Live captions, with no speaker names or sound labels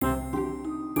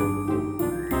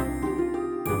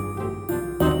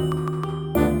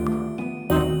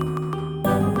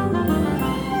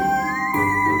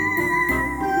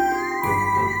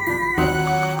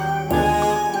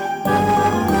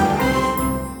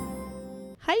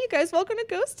guys, welcome to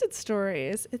Ghosted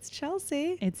Stories. It's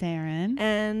Chelsea. It's Aaron.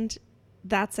 And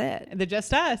that's it. They're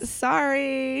just us.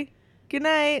 Sorry. Good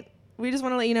night. We just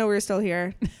want to let you know we're still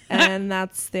here. And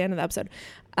that's the end of the episode.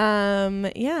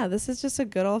 Yeah, this is just a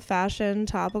good old-fashioned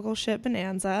topical shit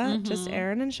bonanza. Just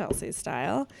Aaron and Chelsea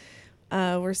style.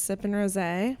 We're sipping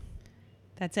rosé.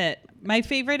 That's it. My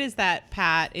favorite is that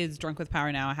Pat is drunk with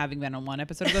power now, having been on one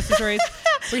episode of Ghosted Stories,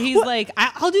 where he's like,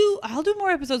 "I'll do more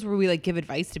episodes where we like give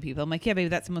advice to people." I'm like, "Yeah, baby,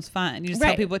 that's the most fun. You just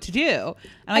tell people what to do."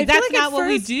 And like, that's not what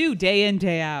we do day in,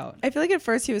 day out. I feel like at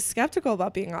first he was skeptical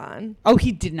about being on. Oh,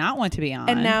 he did not want to be on,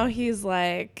 and now he's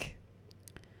like,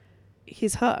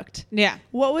 he's hooked. Yeah.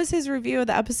 What was his review of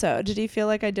the episode? Did he feel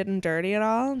like I did him dirty at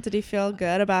all? Did he feel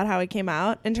good about how he came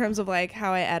out in terms of like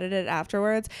how I edited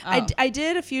afterwards? Oh. I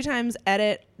did a few times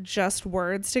edit just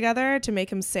words together to make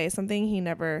him say something he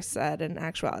never said in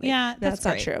actuality. Yeah, that's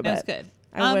not true. That's but good.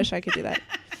 I wish I could do that.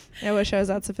 I wish I was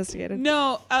that sophisticated.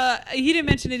 No, he didn't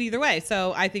mention it either way,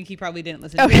 so I think he probably didn't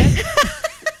listen to it.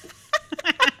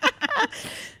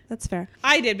 That's fair.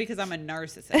 I did because I'm a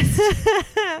narcissist.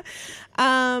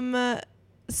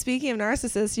 Speaking of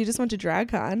narcissists, you just went to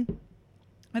DragCon.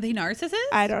 Are they narcissists?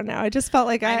 I don't know. I just felt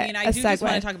like I do just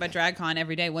want to talk about DragCon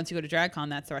every day. Once you go to DragCon,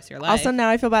 that's the rest of your life. Also, now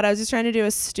I feel bad. I was just trying to do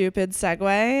a stupid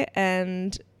segue,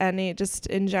 and just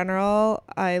in general,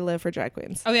 I live for drag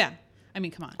queens. Oh yeah. I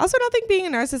mean, come on. Also, I don't think being a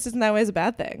narcissist in that way is a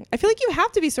bad thing. I feel like you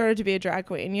have to be sorted to be a drag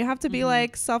queen. You have to be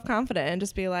like self-confident and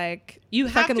just be like, you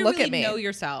have to look really at me. know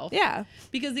yourself. Yeah.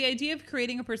 Because the idea of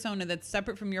creating a persona that's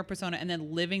separate from your persona and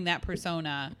then living that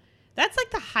persona, that's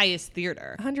like the highest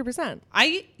theater. 100%.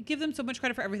 I give them so much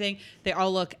credit for everything. They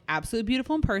all look absolutely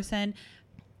beautiful in person.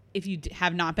 If you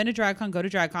have not been to DragCon, go to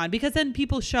DragCon, because then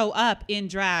people show up in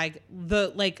drag,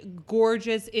 the like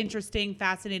gorgeous, interesting,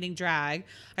 fascinating drag.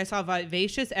 I saw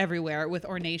Vivacious everywhere with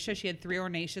Ornacia. She had 3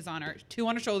 Ornacias on her, 2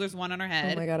 on her shoulders, 1 on her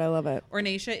head. Oh my God, I love it.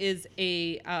 Ornacia is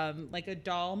a like a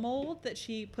doll mold that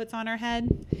she puts on her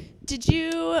head. Did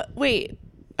you wait?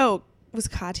 Oh, was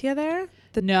Katya there?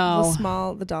 The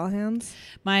doll hands.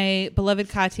 My beloved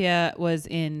Katya was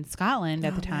in Scotland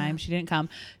at the time. She didn't come.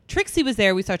 Trixie was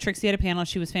there. We saw Trixie at a panel.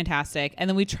 She was fantastic. And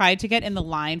then we tried to get in the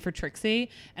line for Trixie,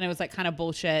 and it was like kind of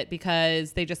bullshit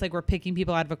because they just like were picking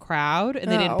people out of a crowd, and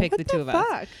they didn't pick the two of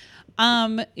us.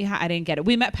 Yeah, I didn't get it.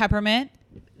 We met Peppermint.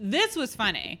 This was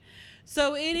funny.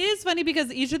 So it is funny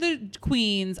because each of the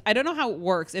queens, I don't know how it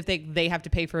works if they have to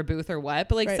pay for a booth or what,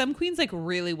 but like some queens like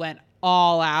really went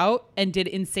all out and did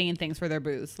insane things for their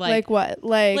booths. Like what?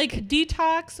 Like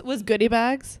Detox was goodie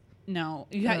bags. No,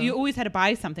 you always had to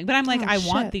buy something, but I'm like, I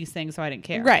want these things, so I didn't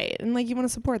care. Right. And like, you want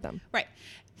to support them. Right.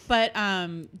 But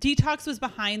Detox was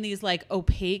behind these like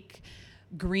opaque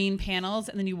green panels,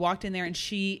 and then you walked in there and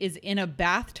she is in a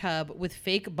bathtub with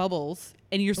fake bubbles,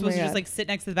 and you're supposed to just like sit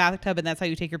next to the bathtub, and that's how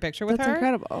you take your picture with her. That's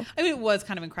incredible. I mean, it was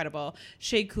kind of incredible.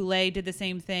 Shea Coulee did the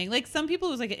same thing. Like some people,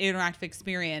 it was like an interactive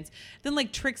experience. Then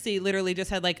like Trixie literally just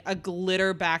had like a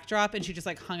glitter backdrop, and she just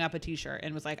like hung up a t-shirt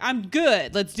and was like, I'm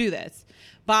good, let's do this.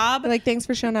 Bob, like, thanks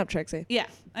for showing up, Trixie. Yeah,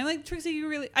 I'm like, Trixie, you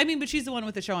really, I mean, but she's the one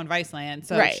with the show on Viceland,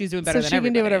 so she's doing better than everybody. So she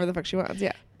can do whatever the fuck she wants.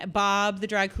 Yeah. Bob, the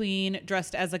drag queen,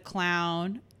 dressed as a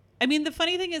clown. I mean, the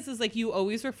funny thing is like you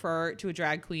always refer to a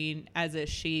drag queen as a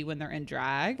she when they're in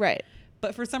drag. Right.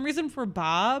 But for some reason for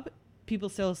Bob, people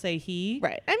still say he.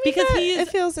 Right. I mean, because it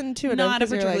feels intuitive. Not a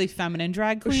particularly feminine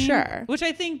drag queen. Sure. Which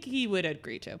I think he would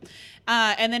agree to.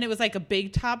 And then it was like a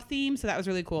big top theme. So that was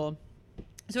really cool.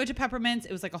 So we went to Peppermint's.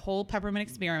 It was like a whole peppermint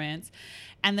experience.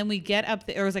 And then we get up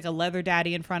there was like a leather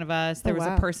daddy in front of us. There was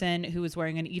a person who was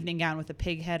wearing an evening gown with a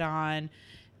pig head on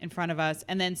in front of us.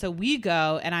 And then so we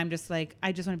go, and I'm just like,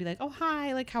 I just want to be like, oh,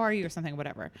 hi, like, how are you, or something,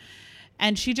 whatever.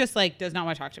 And she just like does not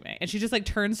want to talk to me. And she just like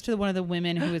turns to one of the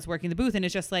women who is working the booth and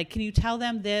is just like, can you tell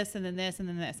them this and then this and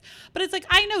then this? But it's like,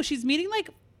 I know she's meeting like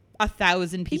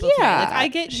 1,000 people. Yeah. Today. Like I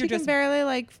get you're just barely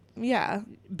like,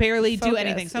 barely do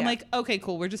anything. So I'm like, okay,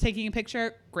 cool. We're just taking a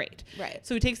picture. Great. Right.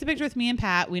 So he takes a picture with me and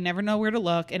Pat. We never know where to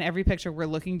look. In every picture, we're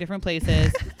looking different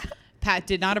places. Pat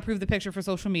did not approve the picture for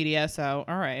social media. So,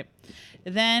 all right.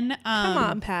 Then, come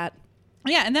on, Pat.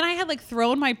 Yeah. And then I had like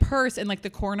thrown my purse in like the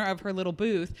corner of her little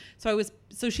booth.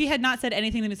 So she had not said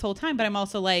anything to me this whole time, but I'm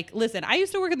also like, listen, I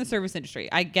used to work in the service industry.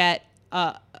 I get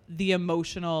the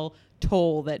emotional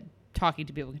toll that talking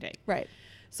to people can take. Right.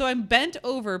 So I'm bent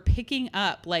over picking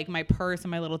up like my purse and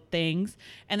my little things.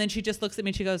 And then she just looks at me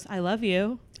and she goes, I love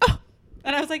you. Oh.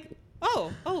 And I was like,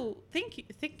 oh, thank you.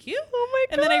 Oh my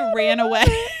God. And then I ran away.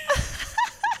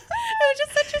 It was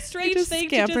just such a strange thing.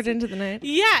 Scampered into the night.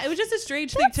 Yeah, it was just a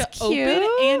strange thing to open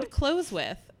and close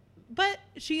with. But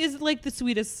she is like the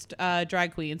sweetest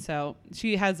drag queen. So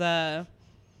she has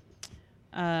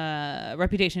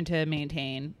reputation to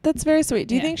maintain. That's very sweet.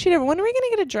 Do you think she'd ever, when are we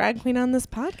going to get a drag queen on this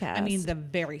podcast? I mean, the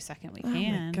very second we can.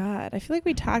 Oh my God. I feel like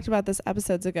we talked about this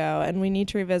episodes ago and we need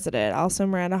to revisit it. Also,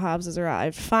 Miranda Hobbs has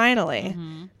arrived. Finally.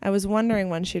 I was wondering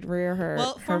when she'd rear her.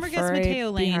 Well, former guest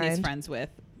Mateo Lane is friends with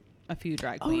a few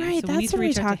drag queens. Oh, right. So that's when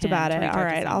we talked about it. All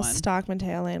right. I'll stalk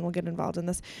Mateo Lane. We'll get involved in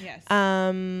this. Yes.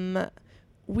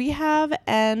 We have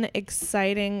an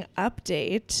exciting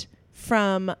update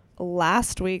from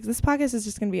last week. This podcast is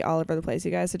just going to be all over the place,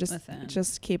 you guys. So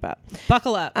just keep up.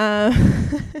 Buckle up.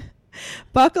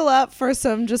 Buckle up for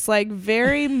some just like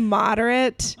very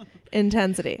moderate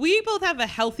intensity. We both have a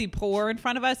healthy pour in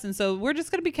front of us, and so we're just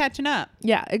going to be catching up.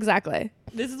 Yeah, exactly.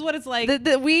 This is what it's like. We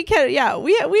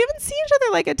haven't seen each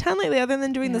other like a ton lately other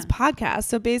than doing this podcast.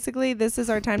 So basically this is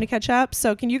our time to catch up.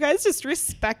 So can you guys just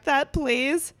respect that,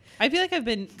 please? I feel like I've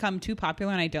become too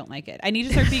popular and I don't like it. I need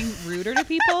to start being ruder to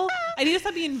people. I need to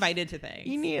stop being invited to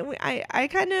things. I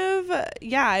kind of,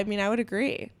 I mean, I would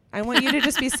agree. I want you to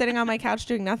just be sitting on my couch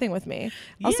doing nothing with me.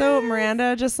 Also,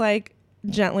 Miranda just like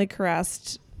gently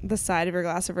caressed the side of your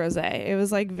glass of rosé. It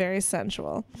was like very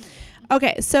sensual.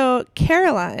 Okay, so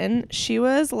Caroline, she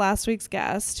was last week's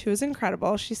guest, who was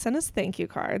incredible. She sent us thank you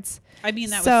cards. I mean,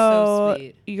 that was so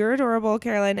sweet. You're adorable,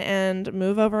 Caroline, and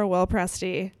move over, Will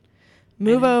Presty.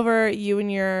 Move over, you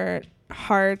and your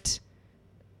heart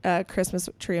Christmas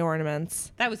tree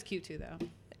ornaments. That was cute too, though.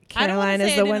 Caroline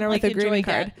is the winner with a greeting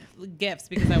card. Gifts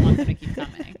because I want them to keep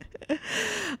coming.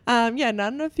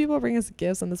 Not enough people bring us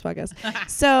gifts on this podcast.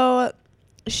 So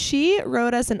she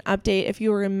wrote us an update. If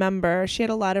you remember, she had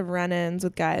a lot of run-ins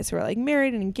with guys who were like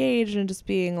married and engaged and just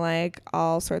being like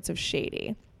all sorts of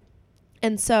shady.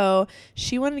 And so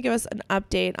she wanted to give us an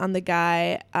update on the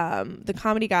guy, the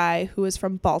comedy guy who was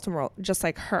from Baltimore, just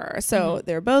like her. So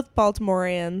they're both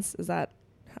Baltimoreans. Is that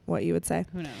what you would say?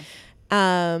 Who knows?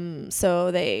 So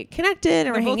they connected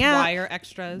and were hanging out. Both Wire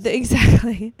extras.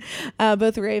 Exactly.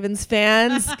 Both Ravens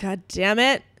fans. God damn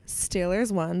it.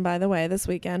 Steelers won, by the way, this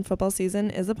weekend. Football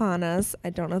season is upon us. I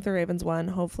don't know if the Ravens won.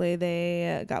 Hopefully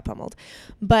they got pummeled.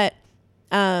 But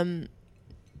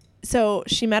so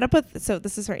she met up with, so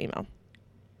this is her email.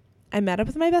 I met up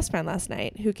with my best friend last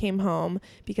night who came home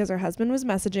because her husband was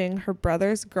messaging her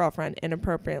brother's girlfriend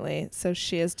inappropriately. So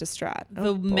she is distraught.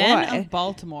 The men of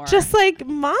Baltimore. Just like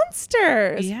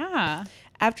monsters. Yeah.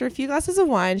 After a few glasses of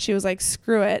wine, she was like,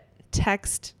 screw it.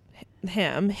 Text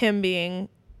him being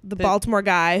the Baltimore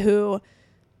guy who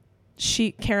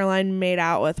Caroline made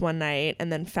out with one night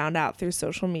and then found out through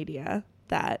social media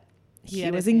that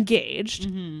he was engaged.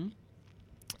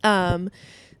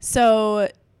 So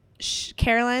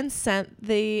Caroline sent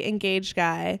the engaged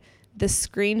guy the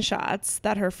screenshots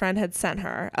that her friend had sent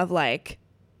her of like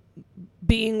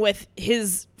being with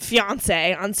his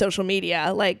fiance on social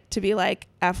media, like to be like,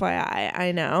 FYI,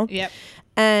 I know. Yep.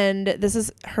 And this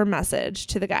is her message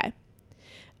to the guy.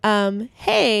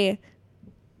 Hey,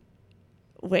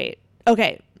 wait.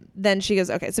 Okay. Then she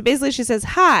goes, okay. So basically she says,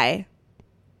 hi,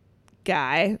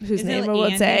 guy whose name I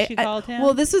won't say.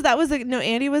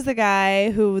 Andy was the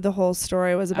guy who the whole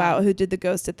story was about, who did the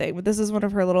ghosted thing, but this is one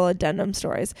of her little addendum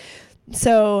stories.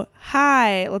 So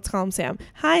hi, let's call him Sam.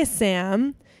 Hi,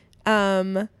 Sam.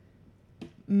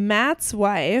 Matt's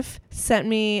wife sent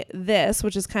me this,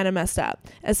 which is kind of messed up,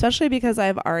 especially because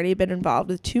I've already been involved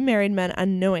with 2 married men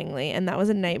unknowingly, and that was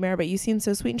a nightmare, but you seem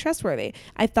so sweet and trustworthy.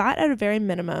 I thought at a very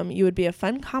minimum you would be a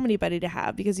fun comedy buddy to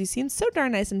have because you seem so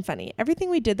darn nice and funny. Everything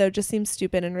we did, though, just seems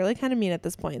stupid and really kind of mean at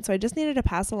this point, so I just needed to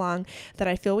pass along that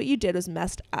I feel what you did was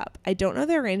messed up. I don't know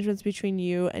the arrangements between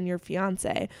you and your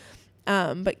fiance,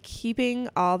 but keeping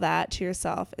all that to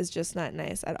yourself is just not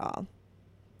nice at all.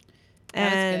 That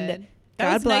was good.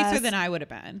 That was nicer than I would have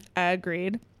been.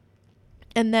 Agreed.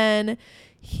 And then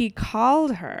he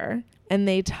called her and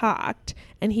they talked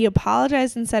and he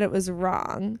apologized and said it was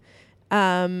wrong.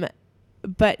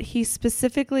 But he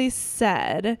specifically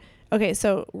said, okay,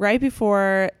 so right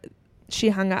before she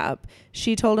hung up,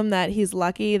 she told him that he's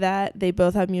lucky that they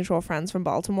both have mutual friends from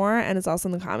Baltimore and is also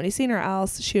in the comedy scene, or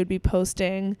else she would be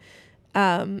posting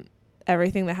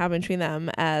everything that happened between them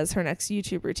as her next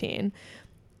YouTube routine.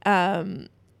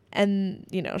 And,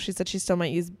 you know, she said she still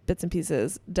might use bits and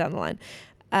pieces down the line.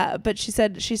 But she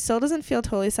said she still doesn't feel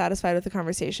totally satisfied with the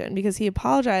conversation because he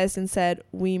apologized and said,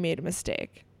 we made a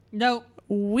mistake. No.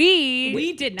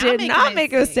 We did not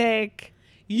make a mistake.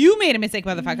 You made a mistake,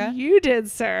 motherfucker. You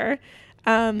did, sir.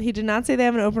 He did not say they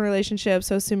have an open relationship,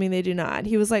 so assuming they do not.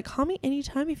 He was like, call me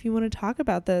anytime if you want to talk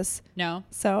about this. No.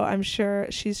 So I'm sure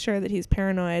she's sure that he's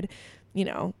paranoid, you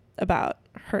know, about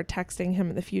her texting him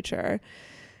in the future.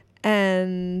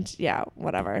 And yeah,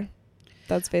 whatever.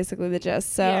 That's basically the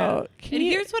gist. So yeah. And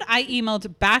here's what I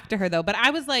emailed back to her though. But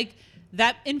I was like,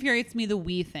 that infuriates me, the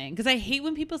we thing. Because I hate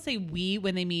when people say we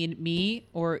when they mean me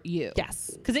or you.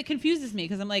 Yes. Because it confuses me.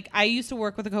 Because I'm like, I used to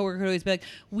work with a coworker who would always be like,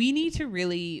 we need to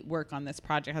really work on this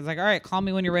project. I was like, all right, call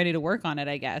me when you're ready to work on it,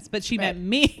 I guess. But she meant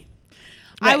me.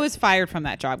 Right. I was fired from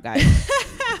that job, guys.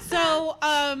 So,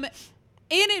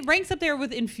 and it ranks up there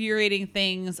with infuriating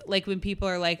things, like when people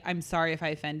are like, I'm sorry if I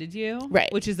offended you. Right.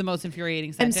 Which is the most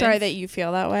infuriating sentence. I'm sorry that you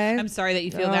feel that way. I'm sorry that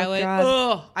you feel that way.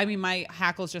 Ugh. I mean, my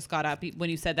hackles just got up when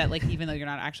you said that, like, even though you're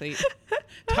not actually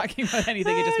talking about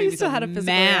anything, it just made me so had a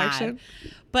physical reaction.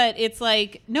 But it's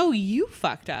like, no, you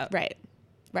fucked up. Right.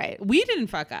 Right. We didn't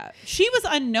fuck up. She was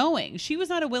unknowing. She was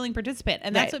not a willing participant.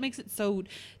 And that's what makes it so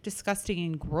disgusting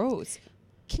and gross.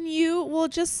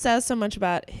 Just says so much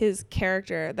about his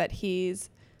character that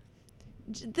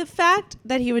the fact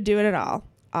that he would do it at all,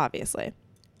 obviously.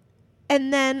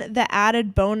 And then the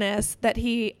added bonus that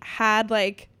he had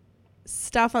like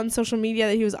stuff on social media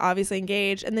that he was obviously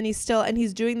engaged. And then he's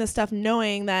doing this stuff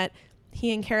knowing that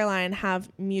he and Caroline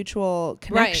have mutual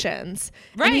connections.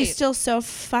 Right. And he's still so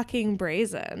fucking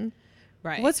brazen.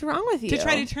 Right. What's wrong with you? To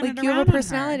try to turn it around. You have a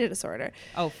personality disorder.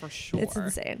 Oh, for sure. It's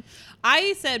insane.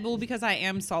 I said, well, because I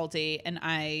am salty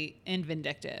and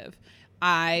vindictive,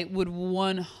 I would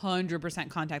 100%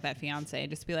 contact that fiance and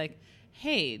just be like,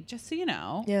 hey, just so you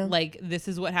know, like, this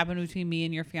is what happened between me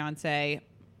and your fiance.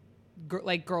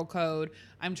 Like, girl code.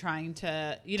 I'm trying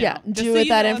to, do with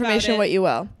that information what you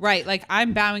will. Right. Like,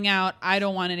 I'm bowing out. I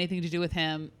don't want anything to do with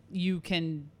him. You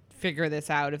can figure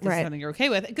this out if this is something you're okay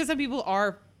with. Because some people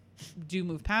do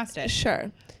move past it.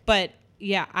 Sure. But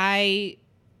it's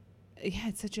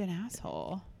such an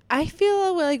asshole. I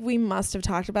feel like we must have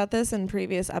talked about this in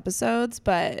previous episodes,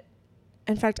 but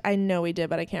in fact, I know we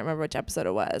did, but I can't remember which episode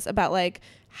it was, about like,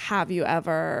 have you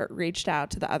ever reached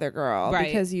out to the other girl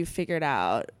because you figured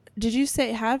out,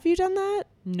 have you done that?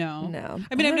 No.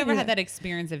 I mean, I've never had that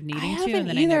experience of needing to, and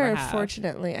then I never have.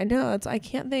 Fortunately. I know I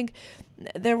can't think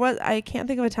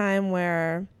of a time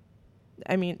where,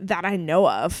 I mean, that I know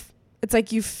of. It's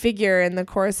like you figure in the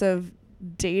course of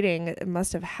dating, it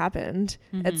must have happened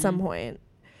at some point.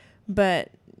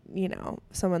 But,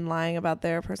 someone lying about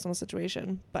their personal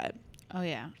situation. But. Oh,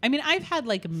 yeah. I mean, I've had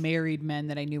like married men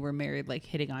that I knew were married, like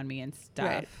hitting on me and stuff.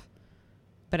 Right.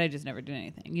 But I just never did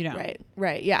anything,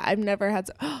 Right. Yeah. I've never had.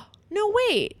 No,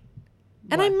 wait.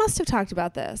 And what? I must have talked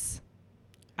about this.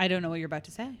 I don't know what you're about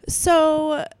to say.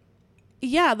 So.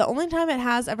 Yeah, the only time it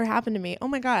has ever happened to me. Oh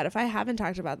my God, if I haven't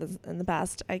talked about this in the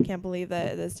past, I can't believe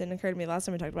that this didn't occur to me last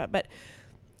time we talked about it. But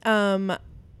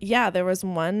there was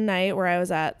one night where I was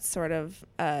at sort of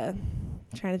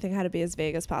trying to think how to be as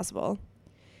vague as possible.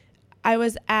 I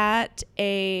was at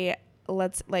a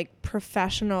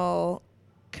professional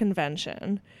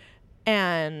convention,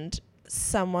 and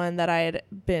someone that I had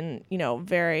been,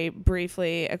 very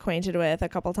briefly acquainted with a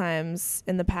couple times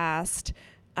in the past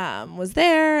was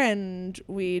there, and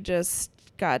we just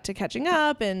got to catching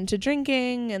up and to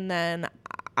drinking. And then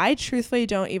I truthfully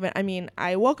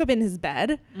I woke up in his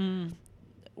bed.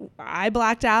 I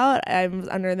blacked out. I was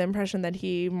under the impression that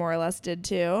he more or less did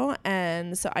too.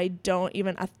 And so I don't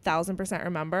even 1,000%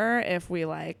 remember if we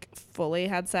like fully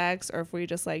had sex or if we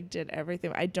just like did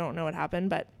everything. I don't know what happened,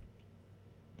 but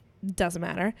doesn't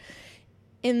matter.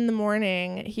 In the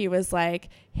morning, he was like,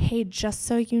 hey, just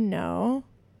so you know,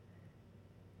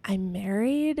 I'm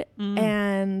married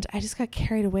and I just got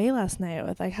carried away last night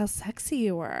with like how sexy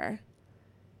you were.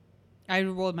 I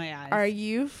rolled my eyes. Are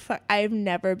you? I've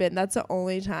never been. That's the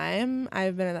only time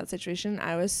I've been in that situation.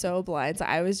 I was so blind. So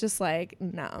I was just like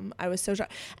numb. I was so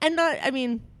shocked. And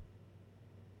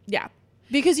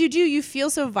because you feel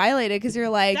so violated because you're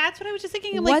like, that's what I was just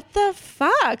thinking. I'm what the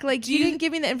fuck? Like, you didn't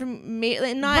give me the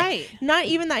information. Not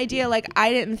even the idea. Like,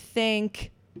 I didn't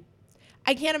think.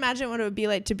 I can't imagine what it would be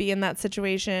like to be in that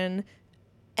situation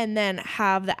and then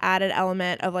have the added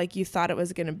element of like you thought it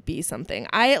was going to be something.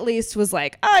 I at least was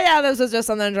like, oh yeah, this was just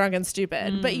something drunk and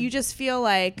stupid. But you just feel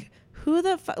like, who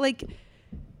the fuck? Like,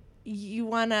 you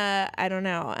want to, I don't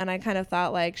know. And I kind of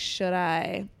thought like, should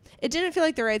I? It didn't feel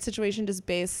like the right situation just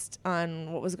based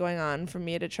on what was going on for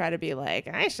me to try to be like,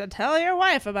 I should tell your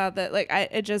wife about that. Like,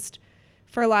 it just,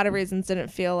 for a lot of reasons, didn't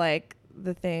feel like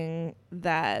the thing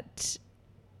that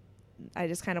I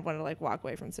just kind of wanted to like walk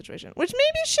away from the situation, which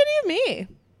may be shitty of me.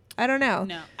 I don't know.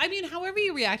 No. I mean, however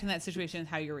you react in that situation is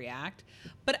how you react.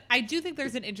 But I do think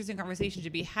there's an interesting conversation to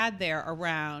be had there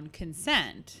around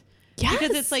consent. Yes.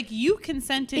 Because it's like you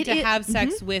consented to have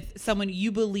sex with someone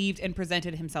you believed and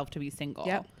presented himself to be single.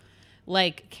 Yep.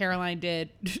 Like Caroline did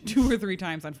 2 or 3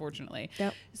 times, unfortunately.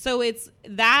 Yep. So it's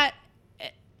that,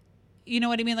 you know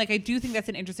what I mean? Like, I do think that's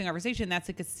an interesting conversation. That's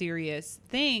like a serious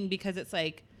thing because it's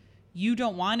like, you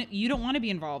don't want to be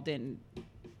involved in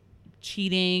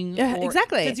cheating.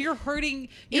 Exactly. Because you're hurting.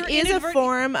 It is a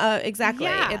form of, exactly.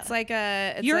 Yeah. It's like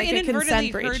you're like inadvertently a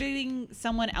consent breach. hurting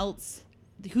someone else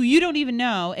who you don't even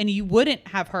know, and you wouldn't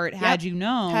have hurt had you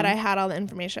known. Had I had all the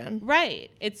information. Right.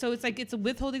 It's like it's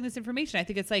withholding this information. I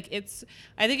think I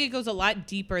think it goes a lot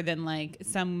deeper than like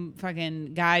some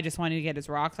fucking guy just wanting to get his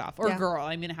rocks off, or girl.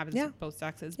 I mean, it happens to both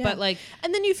sexes. But like,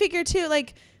 and then you figure too,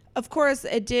 like, of course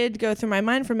it did go through my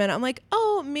mind for a minute. I'm like,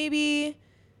 oh, maybe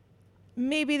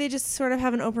they just sort of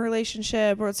have an open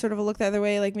relationship, or it's sort of a look the other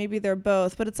way. Like maybe they're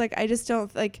both, but it's like, I just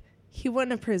don't like, he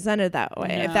wouldn't have presented that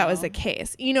way if that was the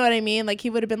case. You know what I mean? Like, he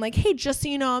would have been like, hey, just so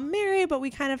you know, I'm married, but we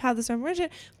kind of have this open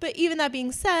relationship. But even that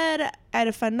being said, I had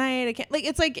a fun night. I can't, like,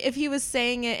 it's like if he was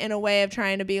saying it in a way of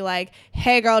trying to be like,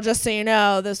 hey girl, just so you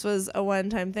know, this was a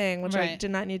one-time thing, which like, did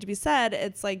not need to be said.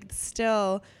 It's like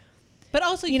still, but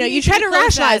also, you know, you try to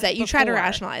rationalize it. You try to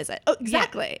rationalize it. Oh,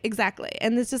 exactly. Exactly.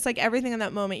 And it's just like everything in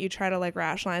that moment, you try to like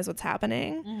rationalize what's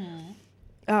happening.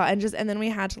 And then we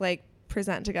had to like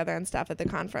present together and stuff at the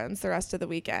conference the rest of the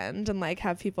weekend, and like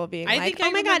have people being like, oh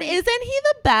my God, isn't he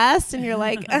the best? And you're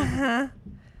like, I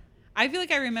feel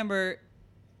like I remember,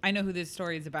 I know who this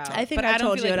story is about. I think I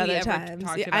told you at other times.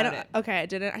 I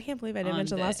didn't. I can't believe I didn't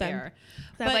mention last time.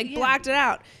 I like blacked it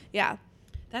out. Yeah.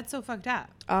 That's so fucked up.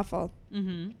 Awful.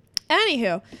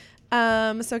 Anywho,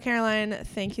 so Caroline,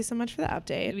 thank you so much for the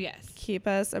update. Yes. Keep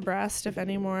us abreast if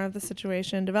any more of the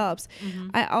situation develops.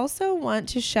 I also want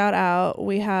to shout out,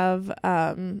 we have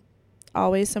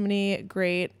always so many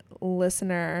great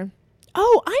listener.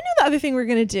 Oh, I know the other thing we're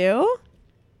going to do.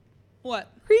 What?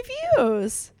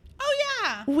 Reviews. Oh,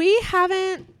 yeah. We have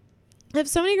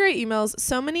so many great emails.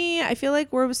 I feel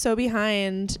like we're so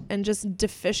behind and just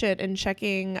deficient in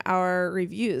checking our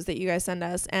reviews that you guys send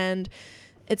us. And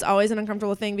it's always an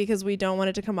uncomfortable thing because we don't want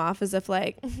it to come off as if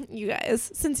like, you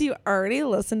guys, since you already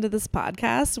listened to this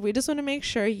podcast, we just want to make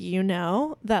sure you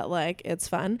know that like it's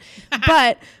fun.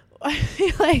 But I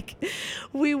feel like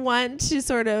we want to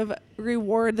sort of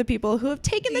reward the people who have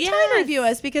taken the time to review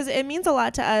us, because it means a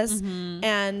lot to us.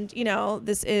 And, you know,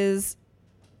 this is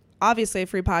obviously a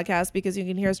free podcast because you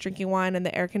can hear us drinking wine and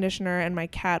the air conditioner and my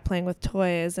cat playing with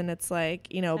toys, and it's like,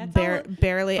 you know,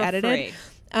 barely edited. Free.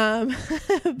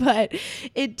 But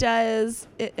it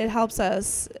helps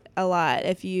us a lot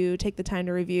if you take the time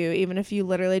to review, even if you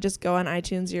literally just go on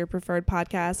iTunes, your preferred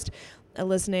podcast, a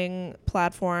listening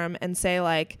platform, and say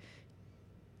like,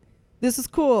 this is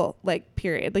cool, like,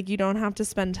 period. Like, you don't have to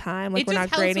spend time. Like, we're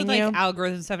not grading you. It just helps with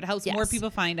like algorithms stuff. It helps more people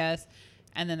find us,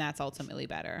 and then that's ultimately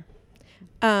better.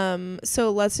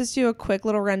 So let's just do a quick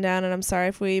little rundown, and I'm sorry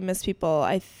if we miss people.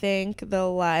 I think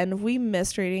and if we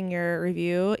missed reading your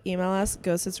review, email us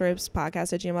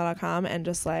ghostedsoriespodcast@gmail.com and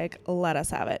just like let us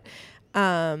have it.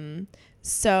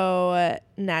 So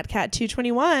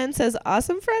Natcat221 says,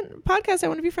 awesome friend podcast. I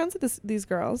want to be friends with these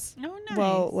girls. Oh, nice.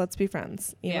 Well, let's be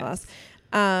friends. Email us.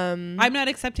 I'm not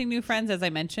accepting new friends, as I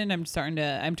mentioned. I'm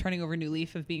turning over a new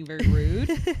leaf of being very rude.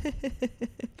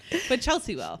 But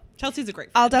Chelsea will. Chelsea's a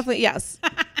great friend.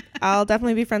 I'll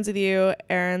definitely be friends with you.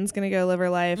 Erin's gonna go live her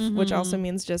life, which also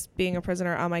means just being a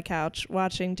prisoner on my couch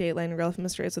watching Dateline Real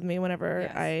Mysteries with me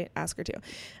whenever I ask her to.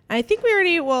 I think we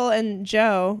already and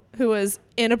Joe, who was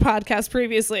in a podcast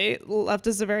previously, left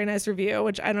us a very nice review,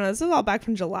 which I don't know, this is all back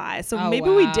from July, so maybe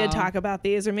we did talk about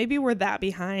these, or maybe we're that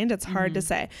behind. It's hard to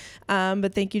say,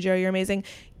 but thank you, Joe, you're amazing.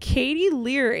 Katie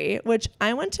Leary, which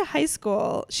I went to high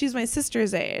school, she's my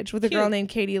sister's age, with a girl named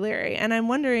Katie Leary, and I'm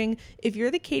wondering if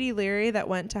you're the Katie Leary that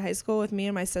went to high school with me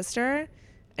and my sister.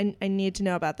 I need to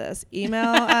know about this.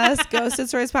 Email us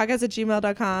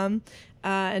ghostedsoriespodcast@gmail.com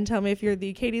and tell me if you're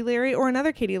the Katie Leary or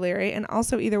another Katie Leary. And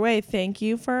also, either way, thank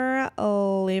you for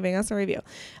leaving us a review.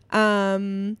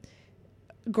 Gordon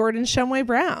Shumway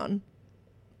Brown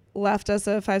left us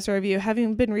a 5-star review.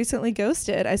 Having been recently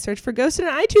ghosted, I searched for ghosted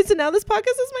on iTunes, and now this podcast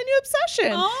is my new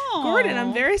obsession. Oh. Gordon,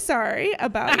 I'm very sorry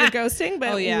about your ghosting,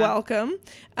 but welcome.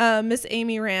 Miss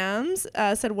Amy Rams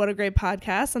said, what a great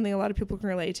podcast, something a lot of people can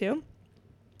relate to.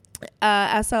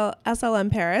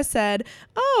 SLM Paris said,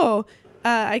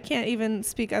 I can't even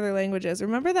speak other languages.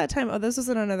 Remember that time? This was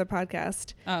on another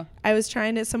podcast. I was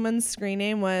someone's screen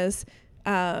name was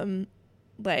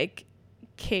like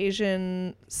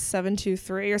Cajun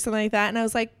 723 or something like that, and I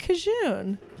was like,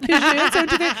 Cajun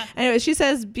 723. Anyway, she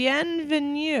says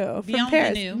bienvenue from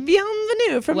Paris.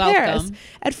 Bienvenue from Paris.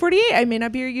 At 48, I may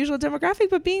not be your usual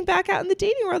demographic, but being back out in the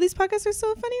dating world, these podcasts are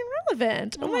so funny and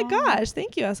relevant. Aww. Oh my gosh,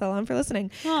 thank you, SLM, for listening.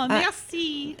 Oh,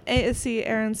 merci. See,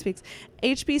 Erin speaks.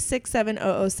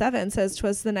 HB67007 says,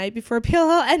 "'Twas the night before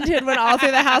PLL ended when all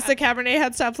through the house the Cabernet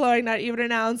had stopped flowing, not even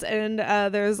an ounce." And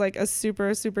there's like a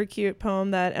super, super cute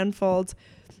poem that unfolds.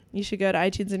 You should go to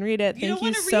iTunes and read it. Thank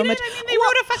you so much. I mean, they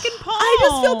wrote a fucking poem. I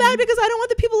just feel bad because I don't want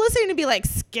the people listening to be like,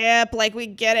 skip, like, we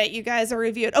get it. You guys are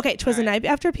reviewed. Okay, 'twas the night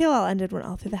after PLL ended when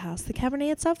all through the house the Cabernet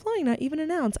had stopped flowing, not even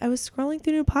an ounce. I was scrolling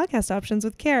through new podcast options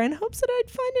with care in hopes that I'd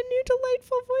find a new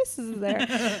delightful voices there.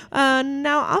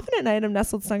 Now, often at night, I'm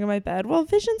nestled snug in my bed while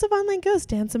visions of online ghosts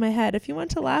dance in my head. If you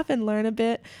want to laugh and learn a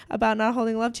bit about not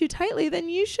holding love too tightly, then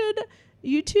you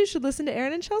too should listen to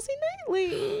Erin and Chelsea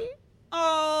Nightly.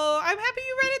 Oh, I'm happy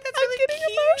you read it. That's really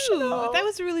cute. Emotional. That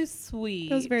was really sweet.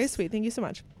 That was very sweet. Thank you so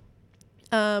much.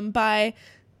 This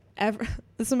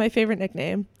is my favorite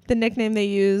nickname. The nickname they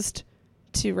used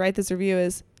to write this review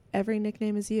is "Every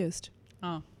Nickname is Used."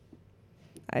 Oh.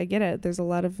 I get it. There's a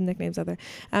lot of nicknames out there.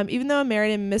 Even though I'm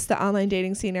married and miss the online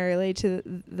dating scene, I relate to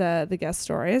the guest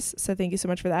stories. So thank you so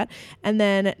much for that. And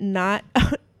then not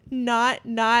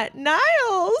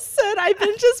Niles said, "I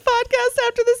binged this podcast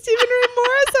after the Stephen Ray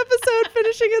Morris episode.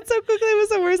 Finishing it so quickly was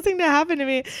the worst thing to happen to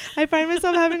me. I find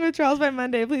myself having withdrawals by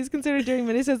Monday. Please consider doing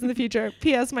minisodes in the future.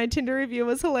 P.S. My Tinder review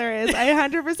was hilarious. I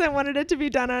 100% wanted it to be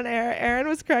done on air. Erin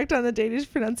was correct on the Danish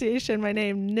pronunciation. My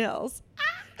name, Nils."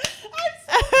 I'm so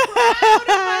proud of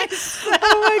myself.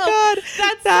 Oh my god,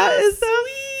 that so is so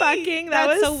sweet. fucking.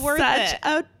 That's so worth such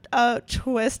it. a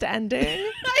twist ending. I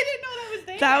didn't know that was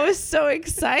there. That was so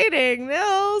exciting,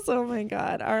 Nils. Oh my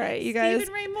god. All right, you guys.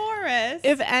 Stephen Ray Morris.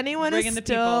 If anyone is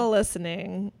still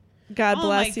listening, God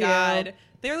bless you. Oh my god.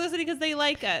 They're listening because they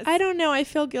like us. I don't know. I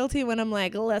feel guilty when I'm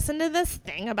like, listen to this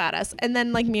thing about us. And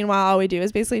then like, meanwhile, all we do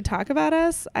is basically talk about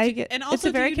us. And also, it's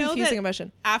a very confusing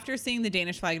emotion. After seeing the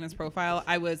Danish flag in his profile,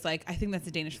 I was like, I think that's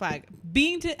a Danish flag.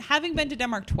 Having been to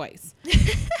Denmark twice.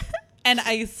 And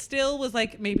I still was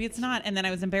like, maybe it's not. And then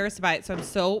I was embarrassed by it. So I'm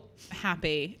so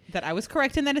happy that I was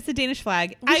correct and that it's a Danish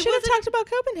flag. We should have talked about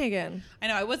Copenhagen. I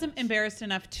know. I wasn't embarrassed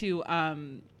enough to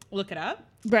look it up.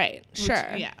 Right. Sure.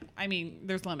 Yeah. I mean,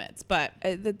 there's limits, but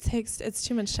it's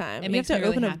too much time. You have to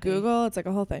open up Google. It's like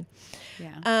a whole thing.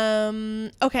 Yeah.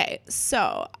 Okay.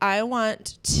 So I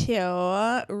want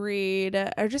to read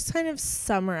or just kind of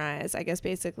summarize, I guess,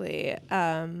 basically,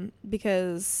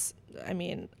 because I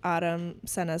mean, Autumn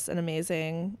sent us an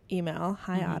amazing email.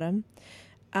 Hi, Autumn.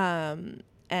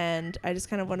 And I just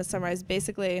kind of want to summarize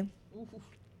basically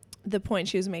the point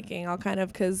she was making. I'll kind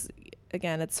of, because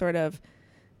again, it's sort of,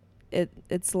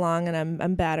 it's long and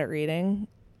I'm bad at reading.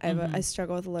 I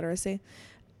struggle with literacy.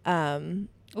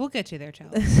 We'll get you there,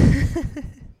 child.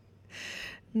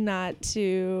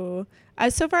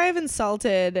 So far I've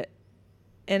insulted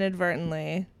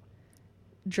inadvertently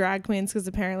drag queens because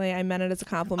apparently I meant it as a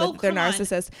compliment. They're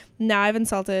narcissists. Now I've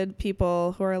insulted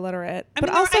people who are illiterate. But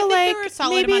also like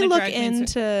maybe look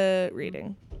into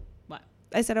reading. What?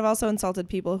 I said I've also insulted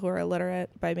people who are illiterate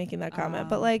by making that comment.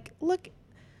 But like look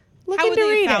how into would they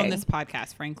reading. have found this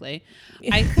podcast, frankly?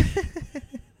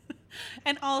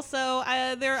 And also,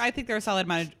 I think they're a solid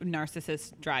amount of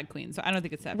narcissist drag queens, so I don't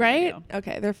think it's that right.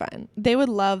 Okay, they're fine. They would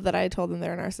love that I told them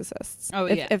they're narcissists. Oh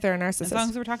yeah, if they're a narcissist. As long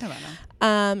as we're talking about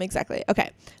them. Exactly.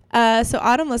 Okay. So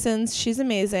Autumn listens. She's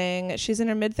amazing. She's in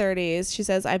her mid-30s. She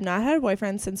says, "I've not had a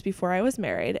boyfriend since before I was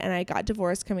married, and I got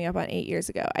divorced coming up on 8 years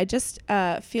ago. I just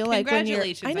feel like when you're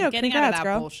getting out of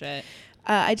that bullshit."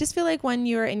 I just feel like when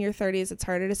you're in your 30s, it's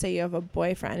harder to say you have a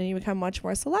boyfriend and you become much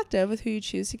more selective with who you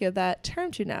choose to give that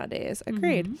term to nowadays.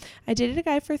 Agreed. Mm-hmm. I dated a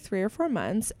guy for 3 or 4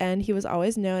 months and he was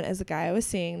always known as the guy I was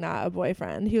seeing, not a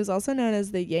boyfriend. He was also known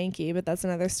as the Yankee, but that's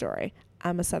another story.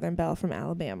 I'm a Southern belle from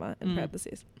Alabama, in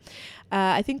parentheses.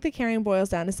 I think the caring boils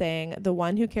down to saying the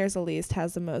one who cares the least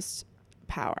has the most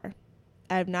power.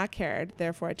 I have not cared,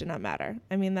 therefore it did not matter.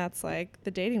 I mean, that's like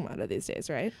the dating motto these days,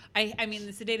 right? I mean,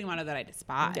 it's a dating motto that I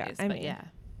despise. Yeah,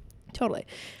 totally.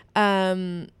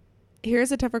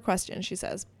 Here's a tougher question, she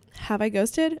says. Have I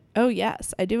ghosted? Oh,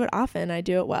 yes. I do it often. I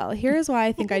do it well. Here is why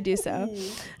I think I do so.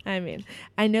 I mean,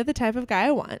 I know the type of guy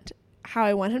I want, how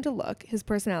I want him to look, his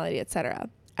personality, etc.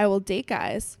 I will date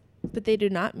guys, but they do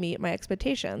not meet my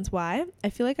expectations. Why? I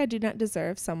feel like I do not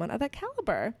deserve someone of that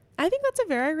caliber. I think that's a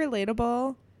very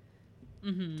relatable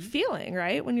feeling,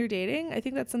 right? When you're dating, I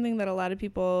think that's something that a lot of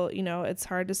people, it's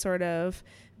hard to sort of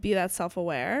be that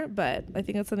self-aware, but I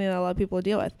think that's something that a lot of people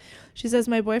deal with. She says,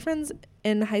 my boyfriends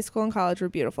in high school and college were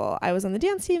beautiful. I was on the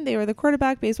dance team. They were the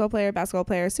quarterback, baseball player, basketball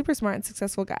player, super smart and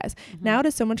successful guys. Now it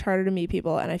is so much harder to meet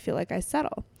people and I feel like I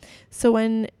settle. So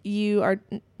when you are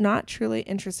not truly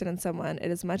interested in someone, it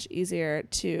is much easier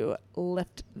to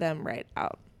lift them right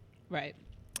out. Right.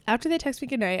 After they text me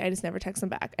goodnight, I just never text them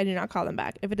back. I do not call them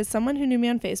back. If it is someone who knew me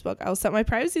on Facebook, I will set my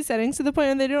privacy settings to the point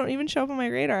where they don't even show up on my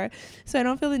radar, so I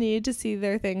don't feel the need to see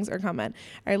their things or comment.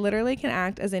 I literally can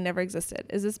act as they never existed.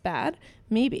 Is this bad?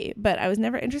 Maybe, but I was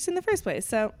never interested in the first place,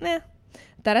 so nah.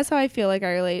 That is how I feel like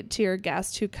I relate to your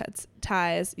guest who cuts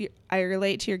ties. I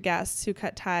relate to your guests who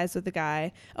cut ties with the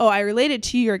guy. Oh, I related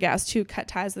to your guest who cut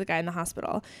ties with the guy in the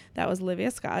hospital. That was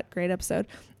Olivia Scott. Great episode.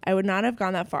 I would not have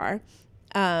gone that far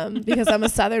because I'm a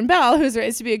Southern belle who's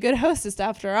raised to be a good hostess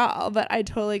after all. But I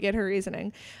totally get her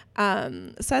reasoning.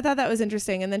 So I thought that was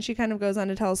interesting. And then she kind of goes on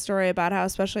to tell a story about how,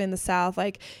 especially in the South,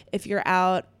 like if you're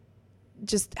out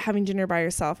just having dinner by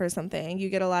yourself or something, you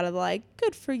get a lot of like,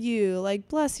 good for you, like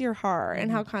bless your heart,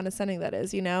 and how condescending that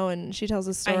is, you know. And she tells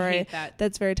a story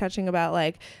that's very touching about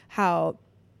like how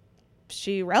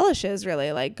she relishes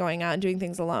really like going out and doing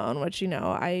things alone, which, you know,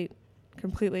 I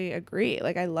completely agree.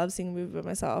 Like I love seeing a movie by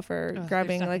myself or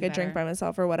grabbing like a drink by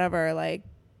myself or whatever, like,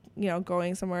 you know,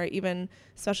 going somewhere, even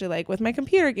especially like with my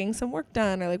computer, getting some work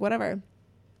done or like whatever.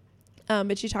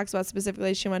 But she talks about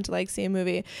specifically she went to like see a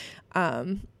movie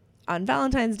on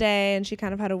Valentine's Day, and she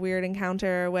kind of had a weird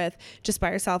encounter with just by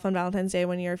herself on Valentine's Day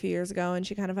one year a few years ago, and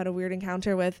she kind of had a weird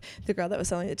encounter with the girl that was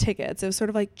selling the tickets. It was sort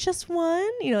of like just one,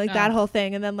 you know, like that whole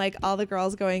thing. And then like all the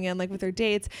girls going in like with their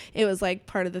dates, it was like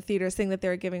part of the theater's thing that they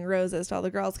were giving roses to all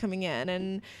the girls coming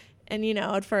in. And you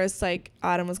know, at first like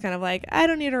Autumn was kind of like, I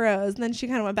don't need a rose, and then she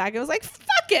kind of went back and was like,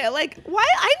 fuck it, like why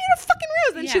I need a fucking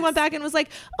rose. And she went back and was like,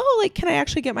 oh, like can I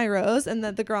actually get my rose? And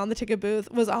then the girl in the ticket booth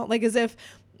was all like, as if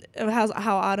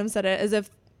how Autumn said it, as if,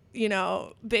 you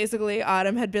know, basically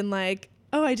Autumn had been like,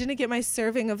 oh, I didn't get my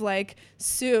serving of like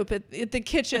soup at the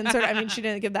kitchen. Sort of, I mean, she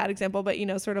didn't give that example, but you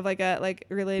know, sort of like a like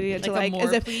relating it to like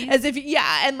as if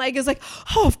yeah, and like it's like,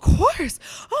 oh, of course,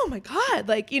 oh my god,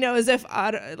 like, you know, as if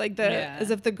as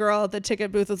if the girl at the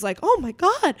ticket booth was like, oh my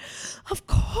god, of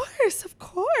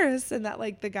course, and that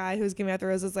like the guy who was giving out the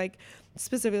roses like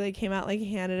specifically came out, like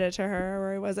handed it to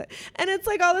her, or was it? And it's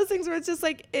like all those things where it's just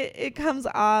like it comes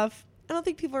off. I don't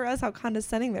think people realize how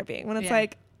condescending they're being when it's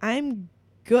like, I'm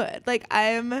good, like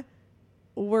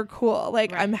we're cool,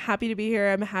 like I'm happy to be here,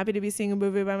 I'm happy to be seeing a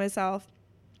movie by myself,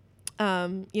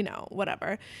 you know,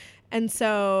 whatever. And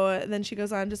so then she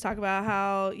goes on to talk about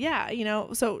how, you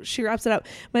know, so she wraps it up.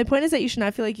 My point is that you should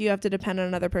not feel like you have to depend on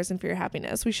another person for your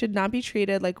happiness. We should not be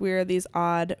treated like we are these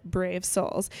odd, brave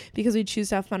souls because we choose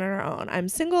to have fun on our own. I'm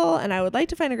single and I would like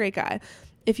to find a great guy.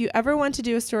 If you ever want to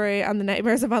do a story on the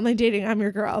nightmares of online dating, I'm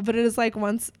your girl. But it is like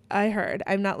once I heard,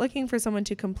 I'm not looking for someone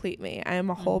to complete me. I am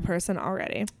a whole person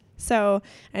already. So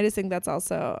I just think that's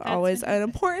also always an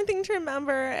important thing to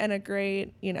remember and a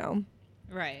great, you know,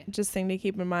 just thing to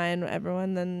keep in mind,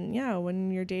 everyone. Then when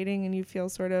you're dating and you feel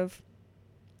sort of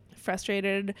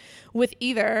frustrated with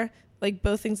either, like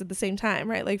both things at the same time,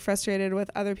 right? Like frustrated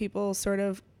with other people sort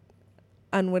of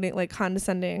unwitting, like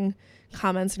condescending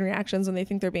comments and reactions when they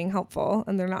think they're being helpful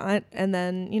and they're not. And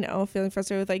then, you know, feeling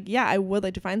frustrated with like, I would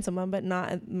like to find someone, but not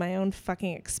at my own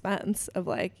fucking expense of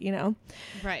like, you know.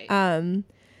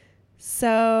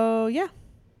 So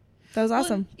that was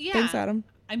awesome. Thanks, Autumn.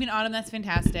 I mean, Autumn, that's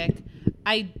fantastic.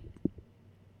 I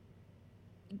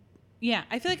feel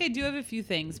like I do have a few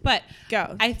things, but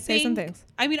say some things.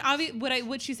 I mean,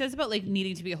 what she says about like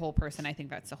needing to be a whole person, I think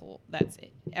that's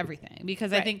it, everything.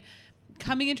 Because I think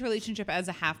coming into a relationship as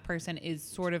a half person is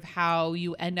sort of how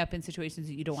you end up in situations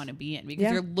that you don't want to be in,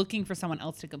 because you're looking for someone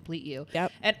else to complete you.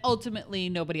 And ultimately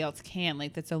nobody else can.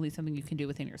 Like that's only something you can do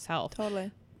within yourself.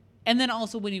 Totally. And then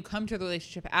also when you come to the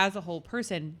relationship as a whole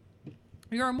person,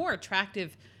 you're a more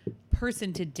attractive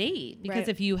person to date, because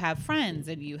if you have friends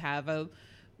and you have a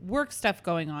work stuff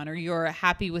going on, or you're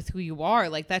happy with who you are,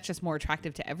 like that's just more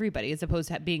attractive to everybody, as opposed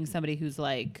to being somebody who's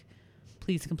like,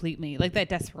 please complete me, like that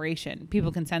desperation.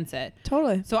 People can sense it.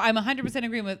 Totally. So I'm 100%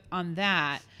 agreement on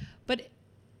that. But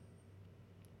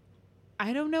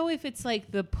I don't know if it's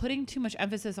like the putting too much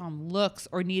emphasis on looks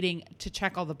or needing to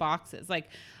check all the boxes. Like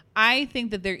I think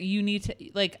that you need to,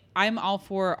 like, I'm all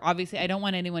for, obviously I don't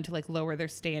want anyone to like lower their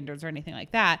standards or anything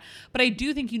like that, but I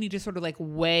do think you need to sort of like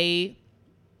weigh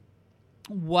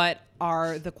what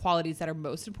are the qualities that are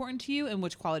most important to you and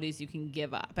which qualities you can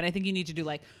give up. And I think you need to do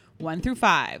like 1 through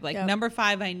 5, like number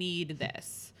 5, I need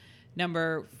this,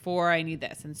 number 4, I need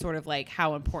this, and sort of like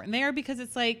how important they are, because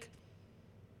it's like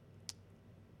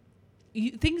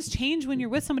things change when you're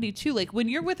with somebody too. Like when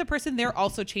you're with a person, they're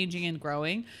also changing and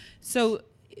growing. So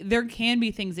there can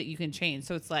be things that you can change.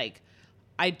 So it's like,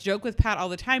 I joke with Pat all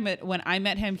the time, but when I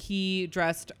met him, he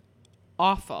dressed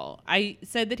awful. I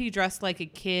said that he dressed like a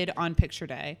kid on picture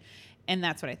day, and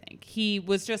that's what I think. He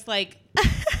was just like,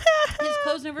 his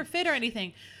clothes never fit or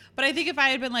anything. But I think if I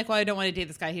had been like, well, I don't want to date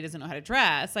this guy, he doesn't know how to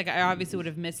dress, like I obviously would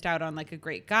have missed out on like a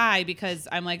great guy, because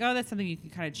I'm like, oh, that's something you can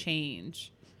kind of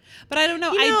change. But I don't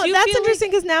know. I do. That's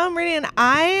interesting, because now I'm reading, and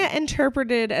I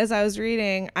interpreted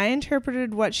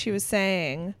what she was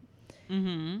saying.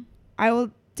 Mm-hmm. I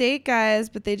will date guys,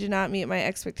 but they do not meet my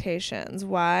expectations.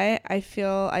 Why? I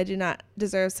feel I do not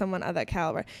deserve someone of that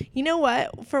caliber. You know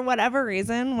what? For whatever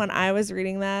reason, when I was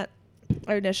reading that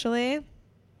initially,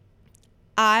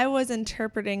 I was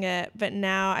interpreting it, but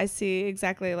now I see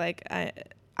exactly, like,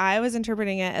 I was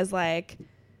interpreting it as like,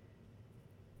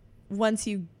 once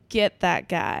you get that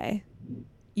guy,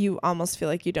 you almost feel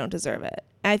like you don't deserve it.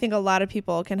 I think a lot of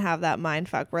people can have that mind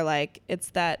fuck where, like, it's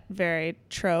that very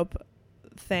trope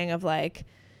thing of like,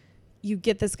 you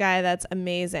get this guy that's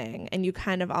amazing and you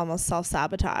kind of almost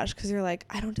self-sabotage because you're like,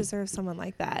 I don't deserve someone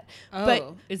like that. Oh,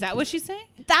 but is that what she's saying?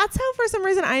 That's how for some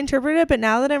reason I interpret it, but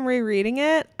now that I'm rereading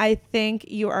it, I think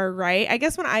you are right. I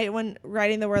guess when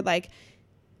writing the word like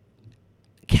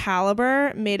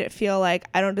caliber made it feel like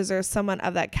I don't deserve someone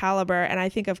of that caliber, and I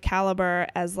think of caliber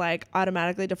as like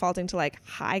automatically defaulting to like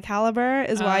high caliber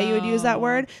is why you would use that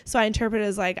word. So I interpret it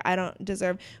as like I don't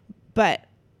deserve, but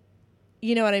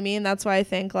you know what I mean? That's why I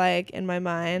think, like, in my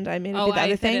mind, I made it be the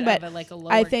other thing. But like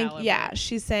I think, caliber. Yeah,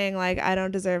 she's saying, like, I don't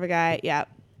deserve a guy. Yeah,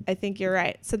 I think you're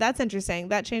right. So that's interesting.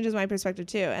 That changes my perspective,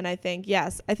 too. And I think,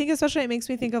 yes, I think especially it makes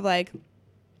me think of, like,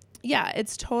 yeah,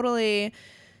 it's totally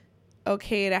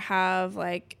okay to have,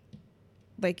 like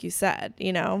you said,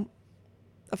 you know,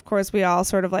 of course, we all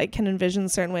sort of, like, can envision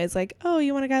certain ways, like, oh,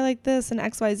 you want a guy like this and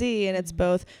X, Y, Z. And it's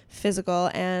both physical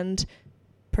and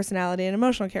personality and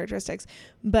emotional characteristics.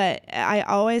 But I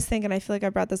always think, and I feel like I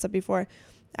brought this up before,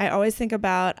 I always think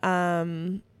about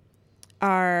our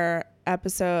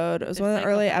episode. It was one of the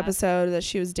early episodes that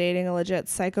she was dating a legit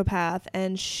psychopath,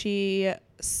 and she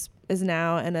is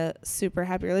now in a super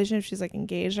happy relationship. She's like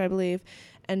engaged, I believe.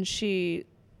 And she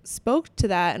spoke to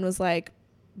that and was like,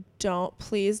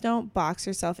 please don't box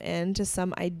yourself into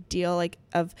some ideal, like,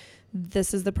 of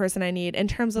this is the person I need in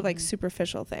terms of like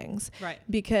superficial things. Right.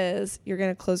 Because you're going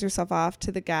to close yourself off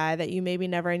to the guy that you maybe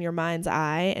never in your mind's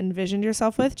eye envisioned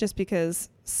yourself with just because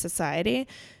society.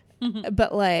 Mm-hmm.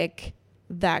 But like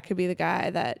that could be the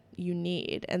guy that you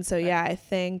need. And so, yeah, I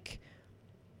think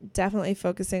definitely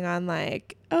focusing on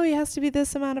like, oh, he has to be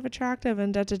this amount of attractive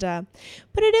and da da da.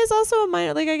 But it is also a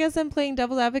minor, like, I guess I'm playing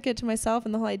devil's advocate to myself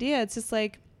and the whole idea. It's just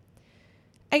like,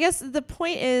 I guess the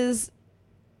point is,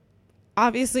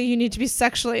 obviously you need to be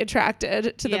sexually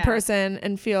attracted to the person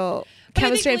and feel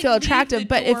chemistry and feel attractive.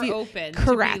 But if you open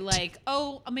correct, to be like,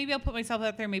 oh, maybe I'll put myself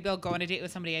out there. Maybe I'll go on a date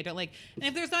with somebody I don't like. And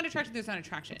if there's not attraction, there's not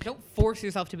attraction. Don't force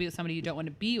yourself to be with somebody you don't want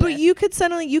to be with. But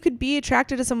you could be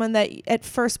attracted to someone that at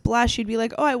first blush you'd be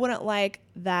like, oh, I wouldn't like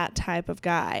that type of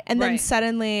guy. And then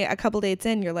suddenly a couple dates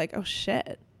in, you're like, oh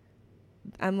shit,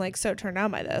 I'm like so turned on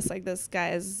by this. Like, this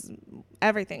guy is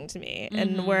everything to me. Mm-hmm.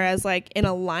 And whereas like in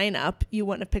a lineup, you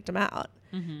wouldn't have picked him out,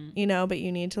 you know, but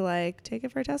you need to like take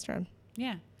it for a test run.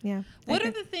 Yeah. Yeah. What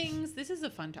are the things, this is a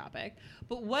fun topic,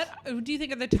 but what do you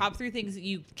think are the top 3 things that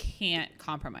you can't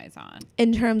compromise on?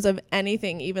 In terms of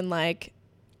anything, even like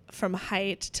from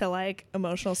height to like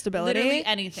emotional stability? Literally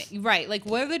anything. Right. Like,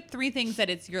 what are the 3 things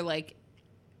that you're like,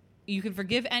 you can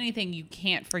forgive anything, you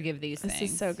can't forgive these things?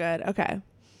 This is so good. Okay.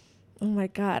 Oh my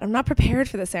God. I'm not prepared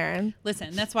for this, Erin.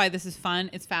 Listen, that's why this is fun.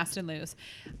 It's fast and loose.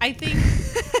 I think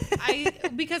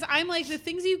because I'm like, the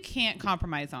things you can't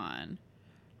compromise on,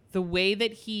 the way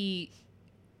that he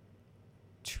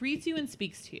treats you and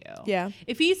speaks to you. Yeah.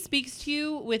 If he speaks to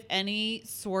you with any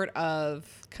sort of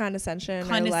condescension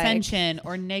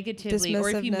or negatively,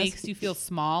 or if he makes you feel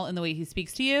small in the way he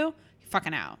speaks to you, you're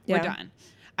fucking out. Yeah. We're done.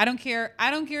 I don't care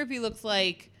if he looks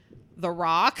like The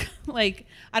Rock. Like,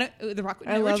 The Rock would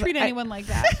never treat anyone like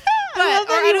that. But, I love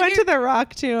that he went to The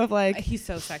Rock too. Of like, he's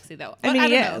so sexy though. I mean, I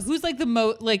don't know who's like the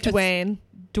most like Dwayne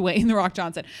The Rock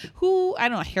Johnson. Who, I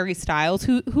don't know, Harry Styles.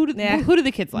 Who do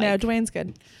the kids like? No, Dwayne's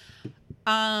good.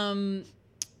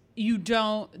 You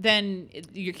don't, then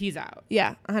your key's out.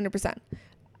 Yeah, 100%.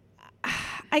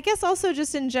 I guess also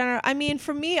just in general, I mean,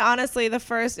 for me, honestly, the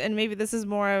first, and maybe this is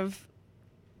more of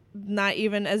not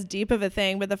even as deep of a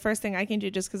thing, but the first thing I can do,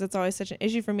 just because it's always such an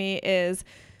issue for me, is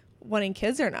wanting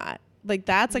kids or not. Like,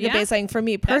 that's like a baseline for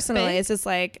me personally. It's just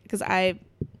like, because I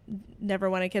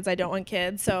never wanted kids, I don't want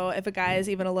kids. So if a guy is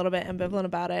even a little bit ambivalent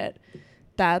about it,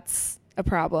 that's a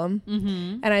problem.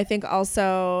 Mm-hmm. And I think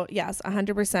also, yes,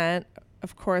 100%,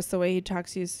 of course, the way he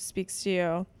talks to you, speaks to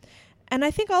you. And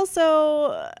I think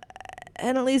also,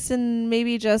 and at least in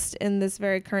maybe just in this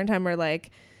very current time where, like,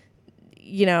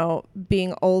 you know,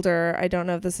 being older, I don't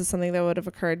know if this is something that would have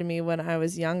occurred to me when I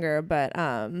was younger, but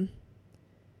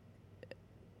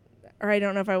or I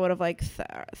don't know if I would have like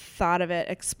thought of it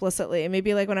explicitly.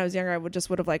 Maybe like when I was younger, I would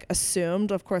have like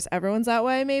assumed, of course, everyone's that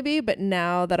way maybe. But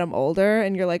now that I'm older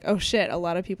and you're like, oh shit, a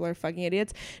lot of people are fucking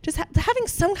idiots. Just having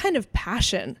some kind of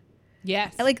passion.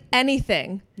 Yes. Like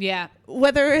anything. Yeah.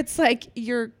 Whether it's like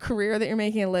your career that you're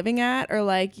making a living at or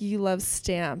like you love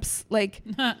stamps. Like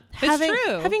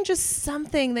having just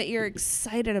something that you're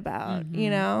excited about, you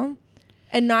know?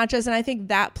 And not just, and I think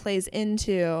that plays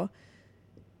into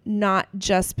not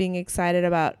just being excited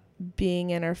about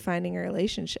being in or finding a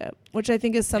relationship, which I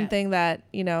think is something that,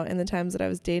 you know, in the times that I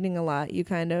was dating a lot,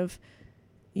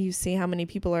 you see how many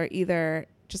people are either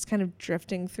just kind of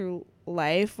drifting through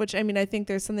life, which I mean, I think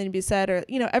there's something to be said, or,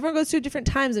 you know, everyone goes through different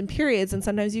times and periods, and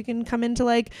sometimes you can come into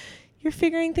like, you're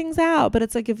figuring things out, but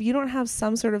it's like, if you don't have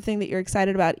some sort of thing that you're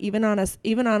excited about, even on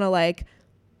a like,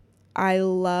 I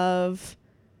love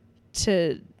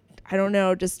to, I don't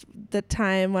know, just the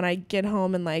time when I get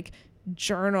home and like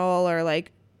journal or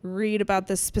like read about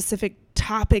this specific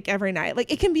topic every night.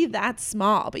 Like it can be that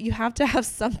small, but you have to have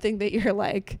something that you're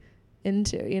like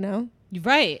into, you know?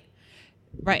 Right.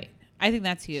 I think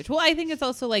that's huge. Well, I think it's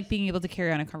also like being able to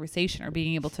carry on a conversation or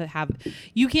being able to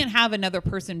you can't have another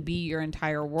person be your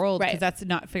entire world because that's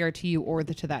not fair to you or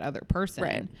to that other person.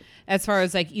 Right. As far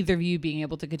as like either of you being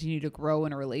able to continue to grow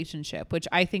in a relationship, which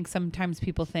I think sometimes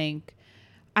people think,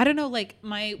 I don't know, like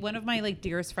one of my like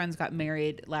dearest friends got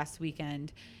married last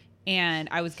weekend and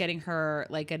I was getting her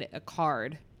like a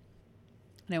card.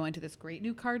 And I went to this great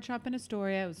new card shop in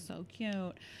Astoria. It was so cute.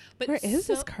 But where is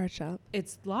this card shop?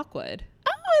 It's Lockwood.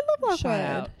 Oh, I love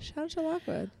Lockwood. Shout out to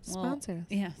Lockwood. Sponsor us.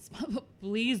 Yeah.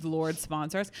 Please, Lord,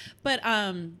 sponsor us. But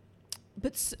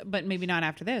maybe not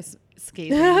after this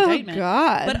scathing indictment.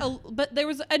 God. But there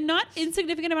was a not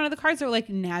insignificant amount of the cards that were like,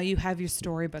 now you have your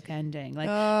storybook ending. Like,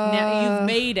 now you've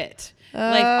made it.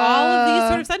 Like all of these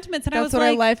sort of sentiments. And I was like, that's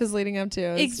what our life is leading up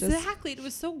to. Exactly. It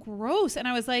was so gross. And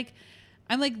I was like,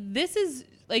 this is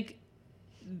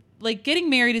like getting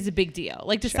married is a big deal.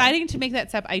 Like deciding to make that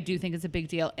step, I do think is a big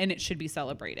deal and it should be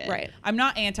celebrated. Right. I'm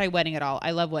not anti-wedding at all.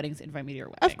 I love weddings. Invite me to your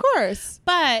wedding. Of course.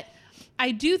 But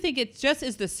I do think it just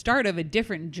is the start of a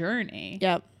different journey.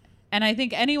 Yep. And I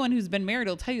think anyone who's been married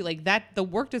will tell you like that the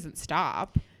work doesn't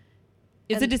stop.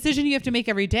 It's a decision you have to make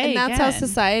every day. And that's how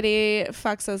society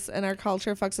fucks us and our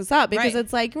culture fucks us up because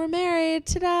it's like, we're married,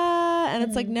 ta-da. And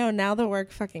it's like, no, now the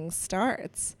work fucking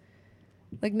starts.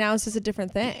 Like now it's just a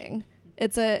different thing.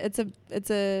 It's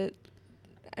a,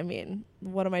 I mean,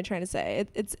 what am I trying to say?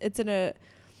 It's in a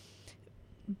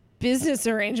business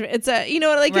arrangement. It's a, you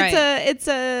know, like it's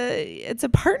a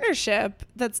partnership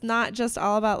that's not just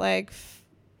all about like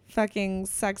fucking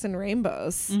sex and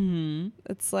rainbows. Mm-hmm.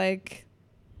 It's like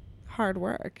hard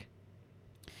work.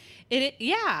 So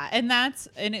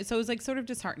it was like sort of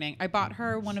disheartening. I bought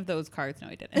her one of those cards. No,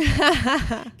 I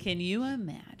didn't. Can you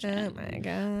imagine? Oh my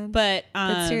God. But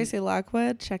seriously,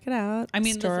 Lockwood, check it out. I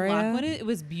mean, listen, Lockwood, it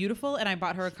was beautiful, and I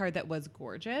bought her a card that was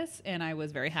gorgeous, and I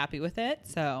was very happy with it.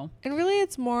 So, and really,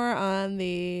 it's more on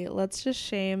the let's just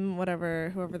shame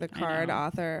whoever the card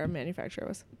author or manufacturer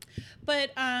was.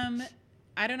 But I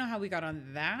don't know how we got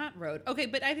on that road. Okay,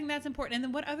 but I think that's important. And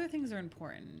then what other things are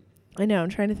important? I know. I'm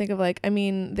trying to think of like, I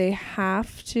mean, they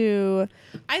have to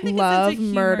love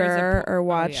murder or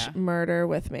watch murder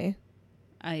with me.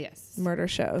 Yes. Murder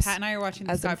shows. Pat and I are watching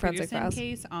the Scott Peterson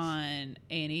case on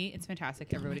A&E. It's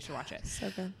fantastic. Everybody should watch it.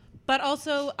 So good. But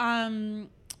also,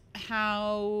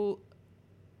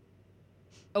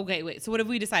 okay, wait. So what have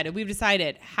we decided? We've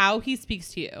decided how he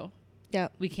speaks to you. Yeah.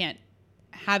 We can't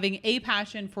having a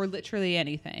passion for literally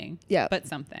anything. Yeah. But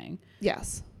something.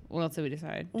 Yes. What else did we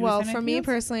decide? Well, for me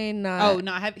personally, not. Oh,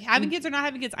 not having kids or not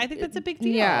having kids. I think that's a big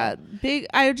deal. Yeah, big.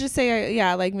 I would just say,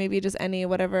 like maybe just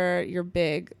whatever your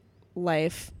big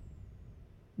life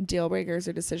deal breakers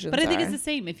or decisions. But I think it's the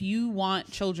same. If you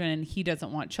want children and he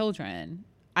doesn't want children,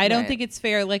 I don't think it's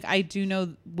fair. Like I do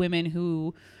know women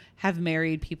who have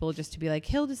married people just to be like,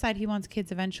 he'll decide he wants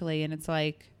kids eventually, and it's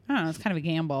like, I don't know, it's kind of a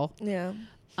gamble. Yeah.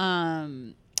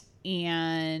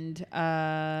 And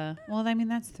well, I mean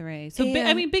that's 3. So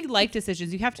big life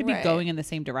decisions. You have to be going in the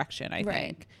same direction, I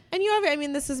think. And I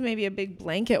mean, this is maybe a big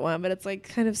blanket one, but it's like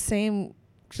kind of same,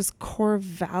 just core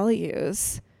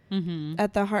values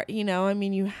at the heart. You know, I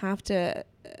mean, you have to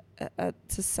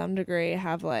some degree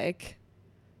have like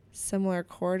similar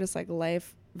core, just like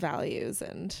life values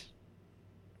and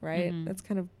That's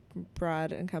kind of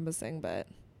broad encompassing, but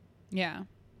yeah.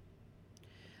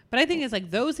 But I think it's like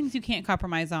those things you can't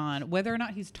compromise on. Whether or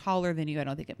not he's taller than you, I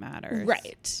don't think it matters.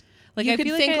 Right. Like you could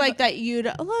think like that you'd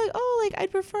like I'd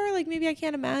prefer like maybe I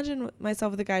can't imagine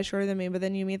myself with a guy shorter than me, but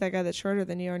then you meet that guy that's shorter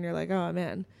than you and you're like, oh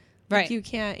man. Like you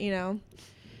can't, you know.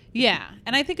 Yeah.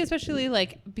 And I think especially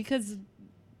like because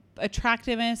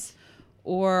attractiveness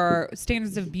or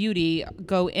standards of beauty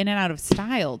go in and out of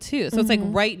style too. So it's like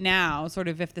right now, sort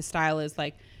of if the style is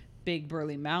like big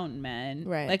burly mountain men,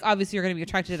 right? Like obviously you're going to be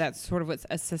attracted to that sort of what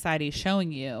a society is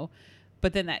showing you,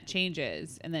 but then that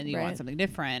changes and then you want something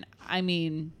different. I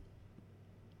mean,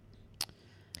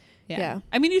 yeah.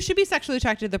 I mean, you should be sexually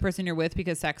attracted to the person you're with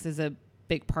because sex is a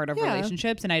big part of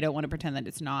relationships, and I don't want to pretend that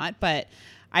it's not, but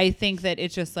I think that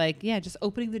it's just like, just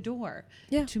opening the door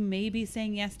to maybe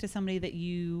saying yes to somebody that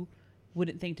you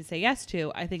wouldn't think to say yes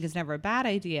to, I think is never a bad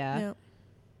idea. Yep.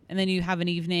 And then you have an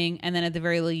evening, and then at the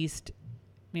very least,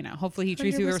 you know, hopefully he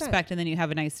treats 100%. You with respect, and then you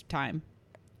have a nice time.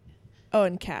 Oh,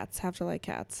 and cats. Have to like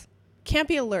cats. Can't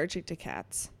be allergic to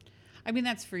cats. I mean,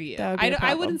 that's for you.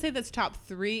 I wouldn't say that's top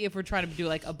 3 if we're trying to do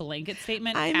like a blanket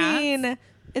statement. I mean,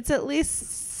 it's at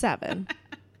least 7.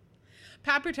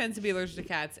 Pat pretends to be allergic to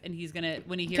cats, and he's gonna,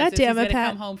 when he hears this, he's gonna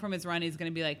come home from his run. He's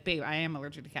gonna be like, "Babe, I am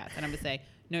allergic to cats," and I'm gonna say,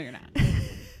 "No, you're not."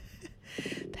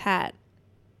 Pat,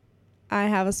 I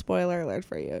have a spoiler alert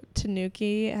for you.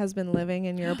 Tanuki has been living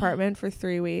in your apartment for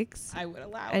 3 weeks. I would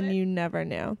allow it, and you never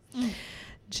knew.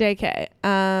 JK.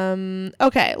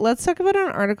 Okay, let's talk about an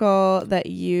article that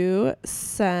you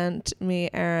sent me,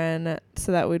 Erin,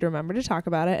 so that we'd remember to talk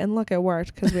about it. And look, it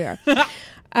worked because we are.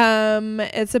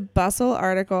 It's a Bustle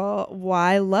article.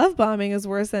 Why love bombing is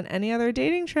worse than any other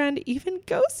dating trend, even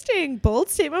ghosting. Bold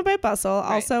statement by Bustle.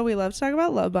 Right. Also, we love to talk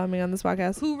about love bombing on this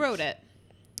podcast. Who wrote it?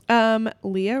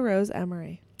 Leah Rose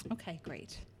Emery. Okay,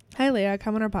 great. Hi, Leah.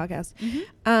 Come on our podcast.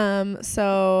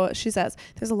 So she says,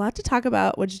 there's a lot of talk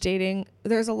about which dating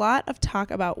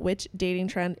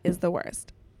trend is the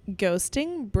worst.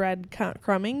 Ghosting,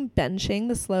 breadcrumbing, benching,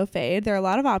 the slow fade. There are a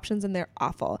lot of options and they're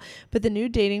awful. But the new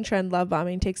dating trend, love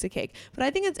bombing, takes the cake. But I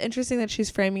think it's interesting that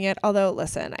she's framing it. Although,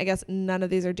 listen, I guess none of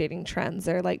these are dating trends.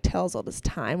 They're like tales all this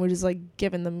time, which is like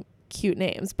giving them cute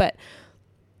names. But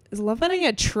is love bombing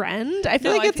a trend? I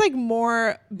feel like it's like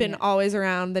more been always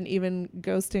around than even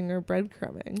ghosting or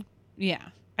breadcrumbing. Yeah.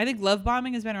 I think love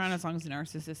bombing has been around as long as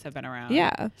narcissists have been around.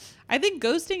 Yeah. I think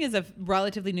ghosting is a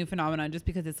relatively new phenomenon just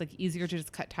because it's like easier to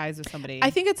just cut ties with somebody. I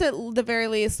think it's at the very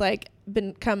least like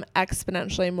become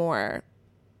exponentially more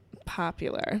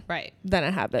popular. Right. Than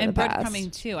it had been in the past. And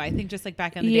breadcrumbing too. I think just like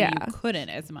back in the day you couldn't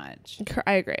as much.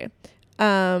 I agree.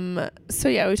 So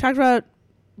yeah, we talked about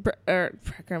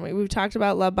we've talked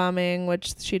about love bombing,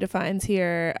 which she defines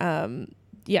here.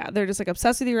 They're just like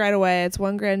obsessed with you right away. It's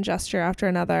one grand gesture after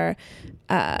another.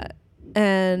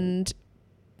 And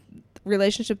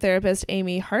relationship therapist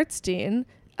Amy Hartstein,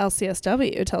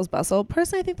 LCSW, tells Bustle,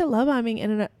 personally, I think that love bombing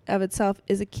in and of itself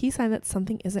is a key sign that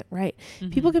something isn't right.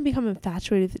 People can become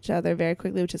infatuated with each other very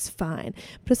quickly, which is fine.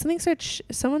 But if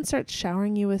someone starts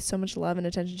showering you with so much love and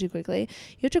attention too quickly,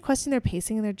 you have to question their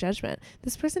pacing and their judgment.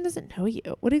 This person doesn't know you.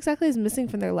 What exactly is missing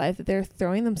from their life that they're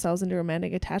throwing themselves into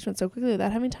romantic attachment so quickly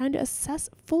without having time to assess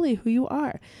fully who you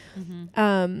are?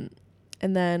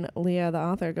 And then Leah, the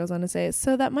author, goes on to say,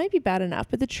 so that might be bad enough,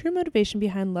 but the true motivation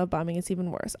behind love bombing is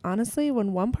even worse. Honestly,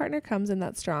 when one partner comes in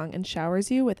that strong and showers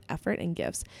you with effort and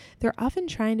gifts, they're often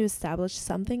trying to establish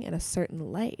something in a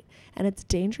certain light, and it's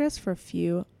dangerous for a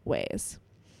few ways.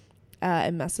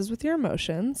 It messes with your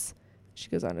emotions. She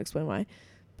goes on to explain why,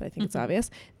 but I think it's obvious.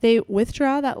 They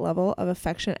withdraw that level of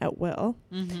affection at will,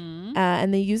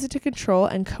 and they use it to control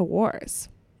and coerce.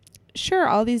 Sure,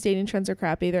 all these dating trends are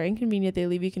crappy. They're inconvenient. They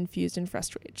leave you confused and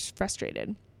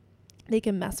frustrated. They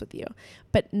can mess with you,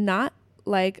 but not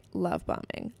like love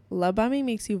bombing. Love bombing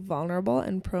makes you vulnerable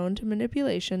and prone to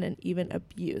manipulation and even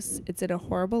abuse. It's in a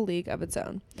horrible league of its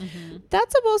own.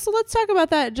 So let's talk about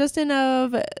that just in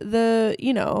of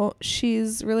the,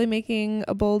 she's really making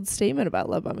a bold statement about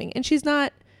love bombing, and she's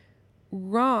not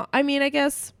wrong. I mean, I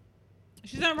guess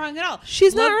she's not wrong at all.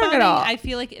 She's not wrong at all. I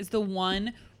feel like is the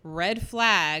one red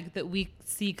flag that we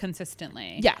see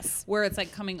consistently. Yes. Where it's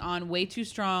like coming on way too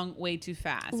strong, way too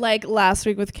fast. Like last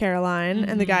week with Caroline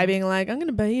and the guy being like, I'm going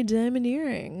to buy you diamond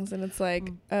earrings. And it's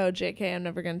like, oh, JK, I'm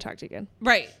never going to talk to you again.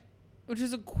 Right. Which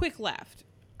is a quick left.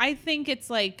 I think it's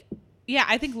like,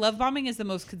 I think love bombing is the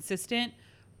most consistent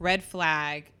red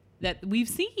flag that we've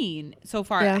seen so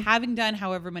far, having done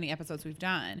however many episodes we've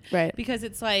done. Right. Because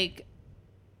it's like,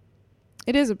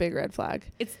 it is a big red flag.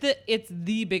 It's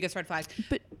the biggest red flag.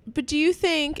 But do you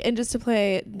think, and just to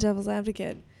play devil's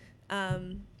advocate,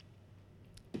 can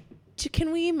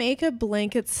we make a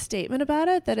blanket statement about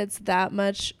it that it's that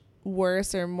much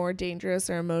worse or more dangerous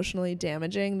or emotionally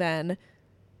damaging than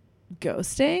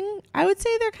ghosting? I would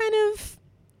say they're kind of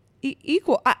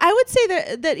equal. I would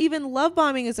say that even love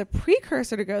bombing is a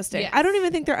precursor to ghosting. Yes. I don't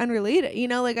even think they're unrelated. You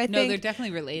know, like I think they're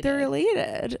definitely related. They're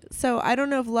related. So I don't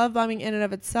know if love bombing in and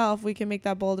of itself, we can make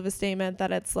that bold of a statement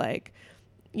that it's like,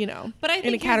 you know, but I think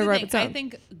in a category of its own. I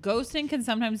think ghosting can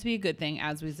sometimes be a good thing,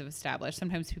 as we've established.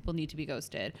 Sometimes people need to be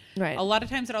ghosted. Right. A lot of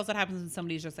times it also happens when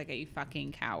somebody's just like a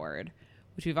fucking coward,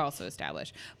 which we've also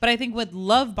established. But I think with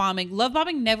love bombing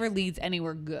never leads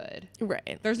anywhere good.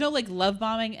 Right. There's no like love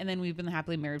bombing and then we've been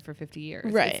happily married for 50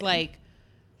 years. Right. It's like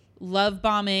love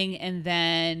bombing and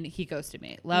then he ghosted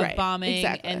me. Love bombing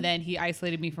and then he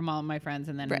isolated me from all of my friends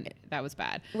and then that was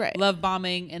bad. Right. Love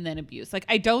bombing and then abuse. Like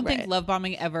I don't think love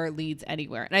bombing ever leads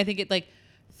anywhere. And I think it like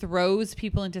throws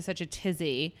people into such a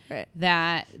tizzy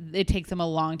that it takes them a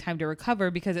long time to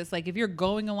recover, because it's like if you're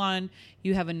going along,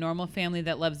 you have a normal family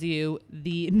that loves you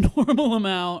the normal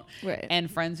amount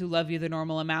and friends who love you the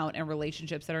normal amount and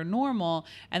relationships that are normal,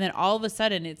 and then all of a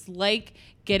sudden it's like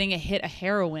getting a hit of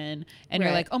heroin and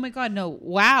you're like, oh my god, no,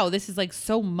 wow, this is like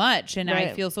so much and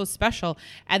I feel so special,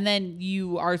 and then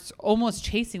you are almost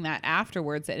chasing that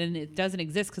afterwards and it doesn't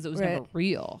exist because it was never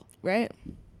real.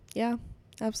 Yeah.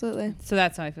 Absolutely. So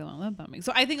that's how I feel on love bombing.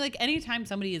 So I think like anytime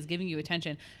somebody is giving you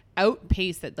attention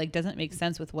outpace that like doesn't make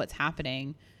sense with what's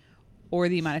happening or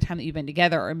the amount of time that you've been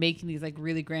together, or making these like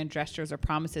really grand gestures or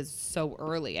promises so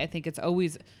early, I think it's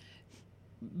always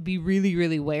be really,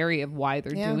 really wary of why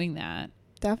they're doing that.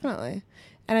 Definitely.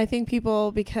 And I think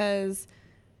people, because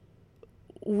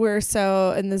we're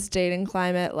so in this dating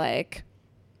climate, like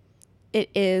it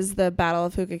is the battle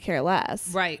of who could care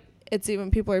less. Right. It's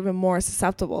even, people are even more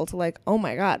susceptible to like, oh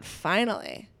my God,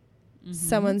 finally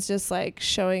someone's just like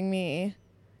showing me,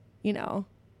 you know,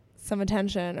 some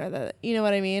attention, or the, you know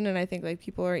what I mean? And I think like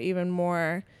people are even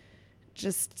more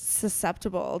just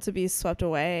susceptible to be swept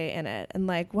away in it. And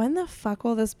like, when the fuck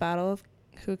will this battle of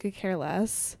who could care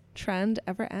less trend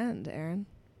ever end, Erin?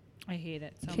 I hate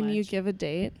it so much. Can you give a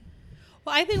date?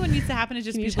 Well, I think what needs to happen is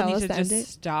just people need to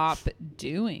just stop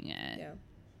doing it. Yeah.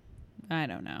 I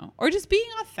don't know. Or just being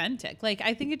authentic. Like,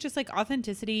 I think it's just like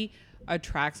authenticity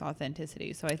attracts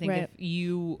authenticity. So I think if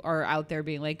you are out there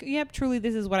being like, yep, truly,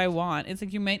 this is what I want, it's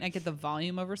like you might not get the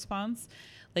volume of response,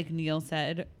 like Neil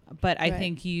said, but I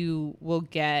think you will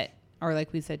get, or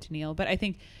like we said to Neil, but I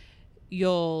think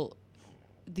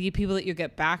the people that you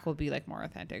get back will be like more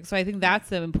authentic. So I think that's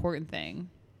the important thing.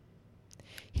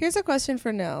 Here's a question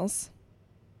for Nils.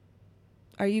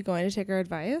 Are you going to take our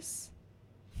advice?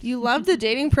 You love the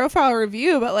dating profile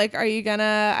review, but like, are you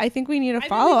gonna? I think we need a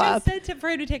follow up. I just said for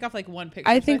him to take off like one picture.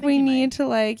 I think we need to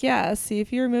like, see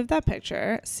if you removed that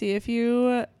picture, see if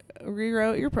you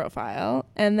rewrote your profile,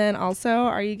 and then also,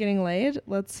 are you getting laid?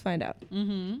 Let's find out.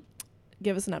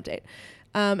 Give us an update.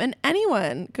 And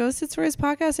anyone,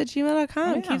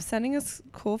 ghostedsoriespodcast@gmail.com. Keep sending us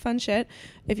cool, fun shit.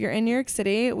 If you're in New York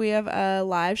City, we have a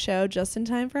live show just in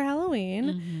time for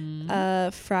Halloween.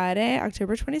 Friday,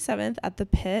 October 27th at the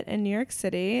Pit in New York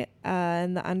City,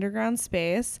 in the underground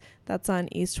space. That's on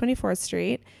East 24th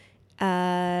Street,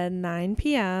 9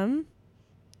 p.m.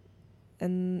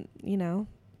 And, you know,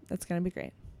 that's going to be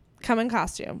great. Come in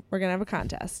costume. We're going to have a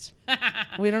contest.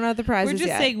 We don't know what the prize is yet. We're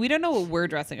just saying, we don't know what we're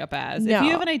dressing up as. No. If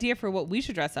you have an idea for what we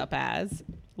should dress up as,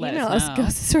 let us know.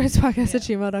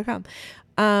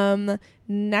 ghostedsoriespodcast@gmail.com.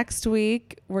 Next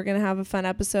week, we're going to have a fun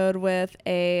episode with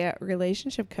a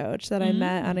relationship coach that I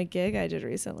met on a gig I did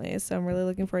recently. So I'm really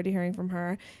looking forward to hearing from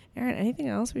her. Erin, anything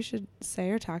else we should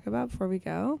say or talk about before we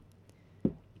go?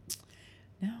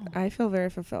 No. I feel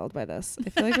very fulfilled by this. I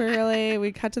feel like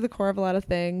we cut to the core of a lot of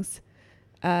things.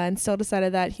 And still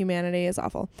decided that humanity is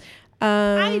awful.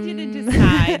 I didn't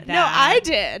decide that. No, I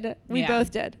did. We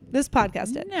both did. This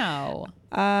podcast did. No.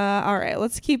 All right.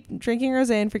 Let's keep drinking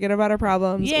rosé and forget about our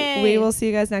problems. Yay. We will see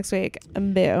you guys next week.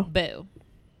 Boo. Boo.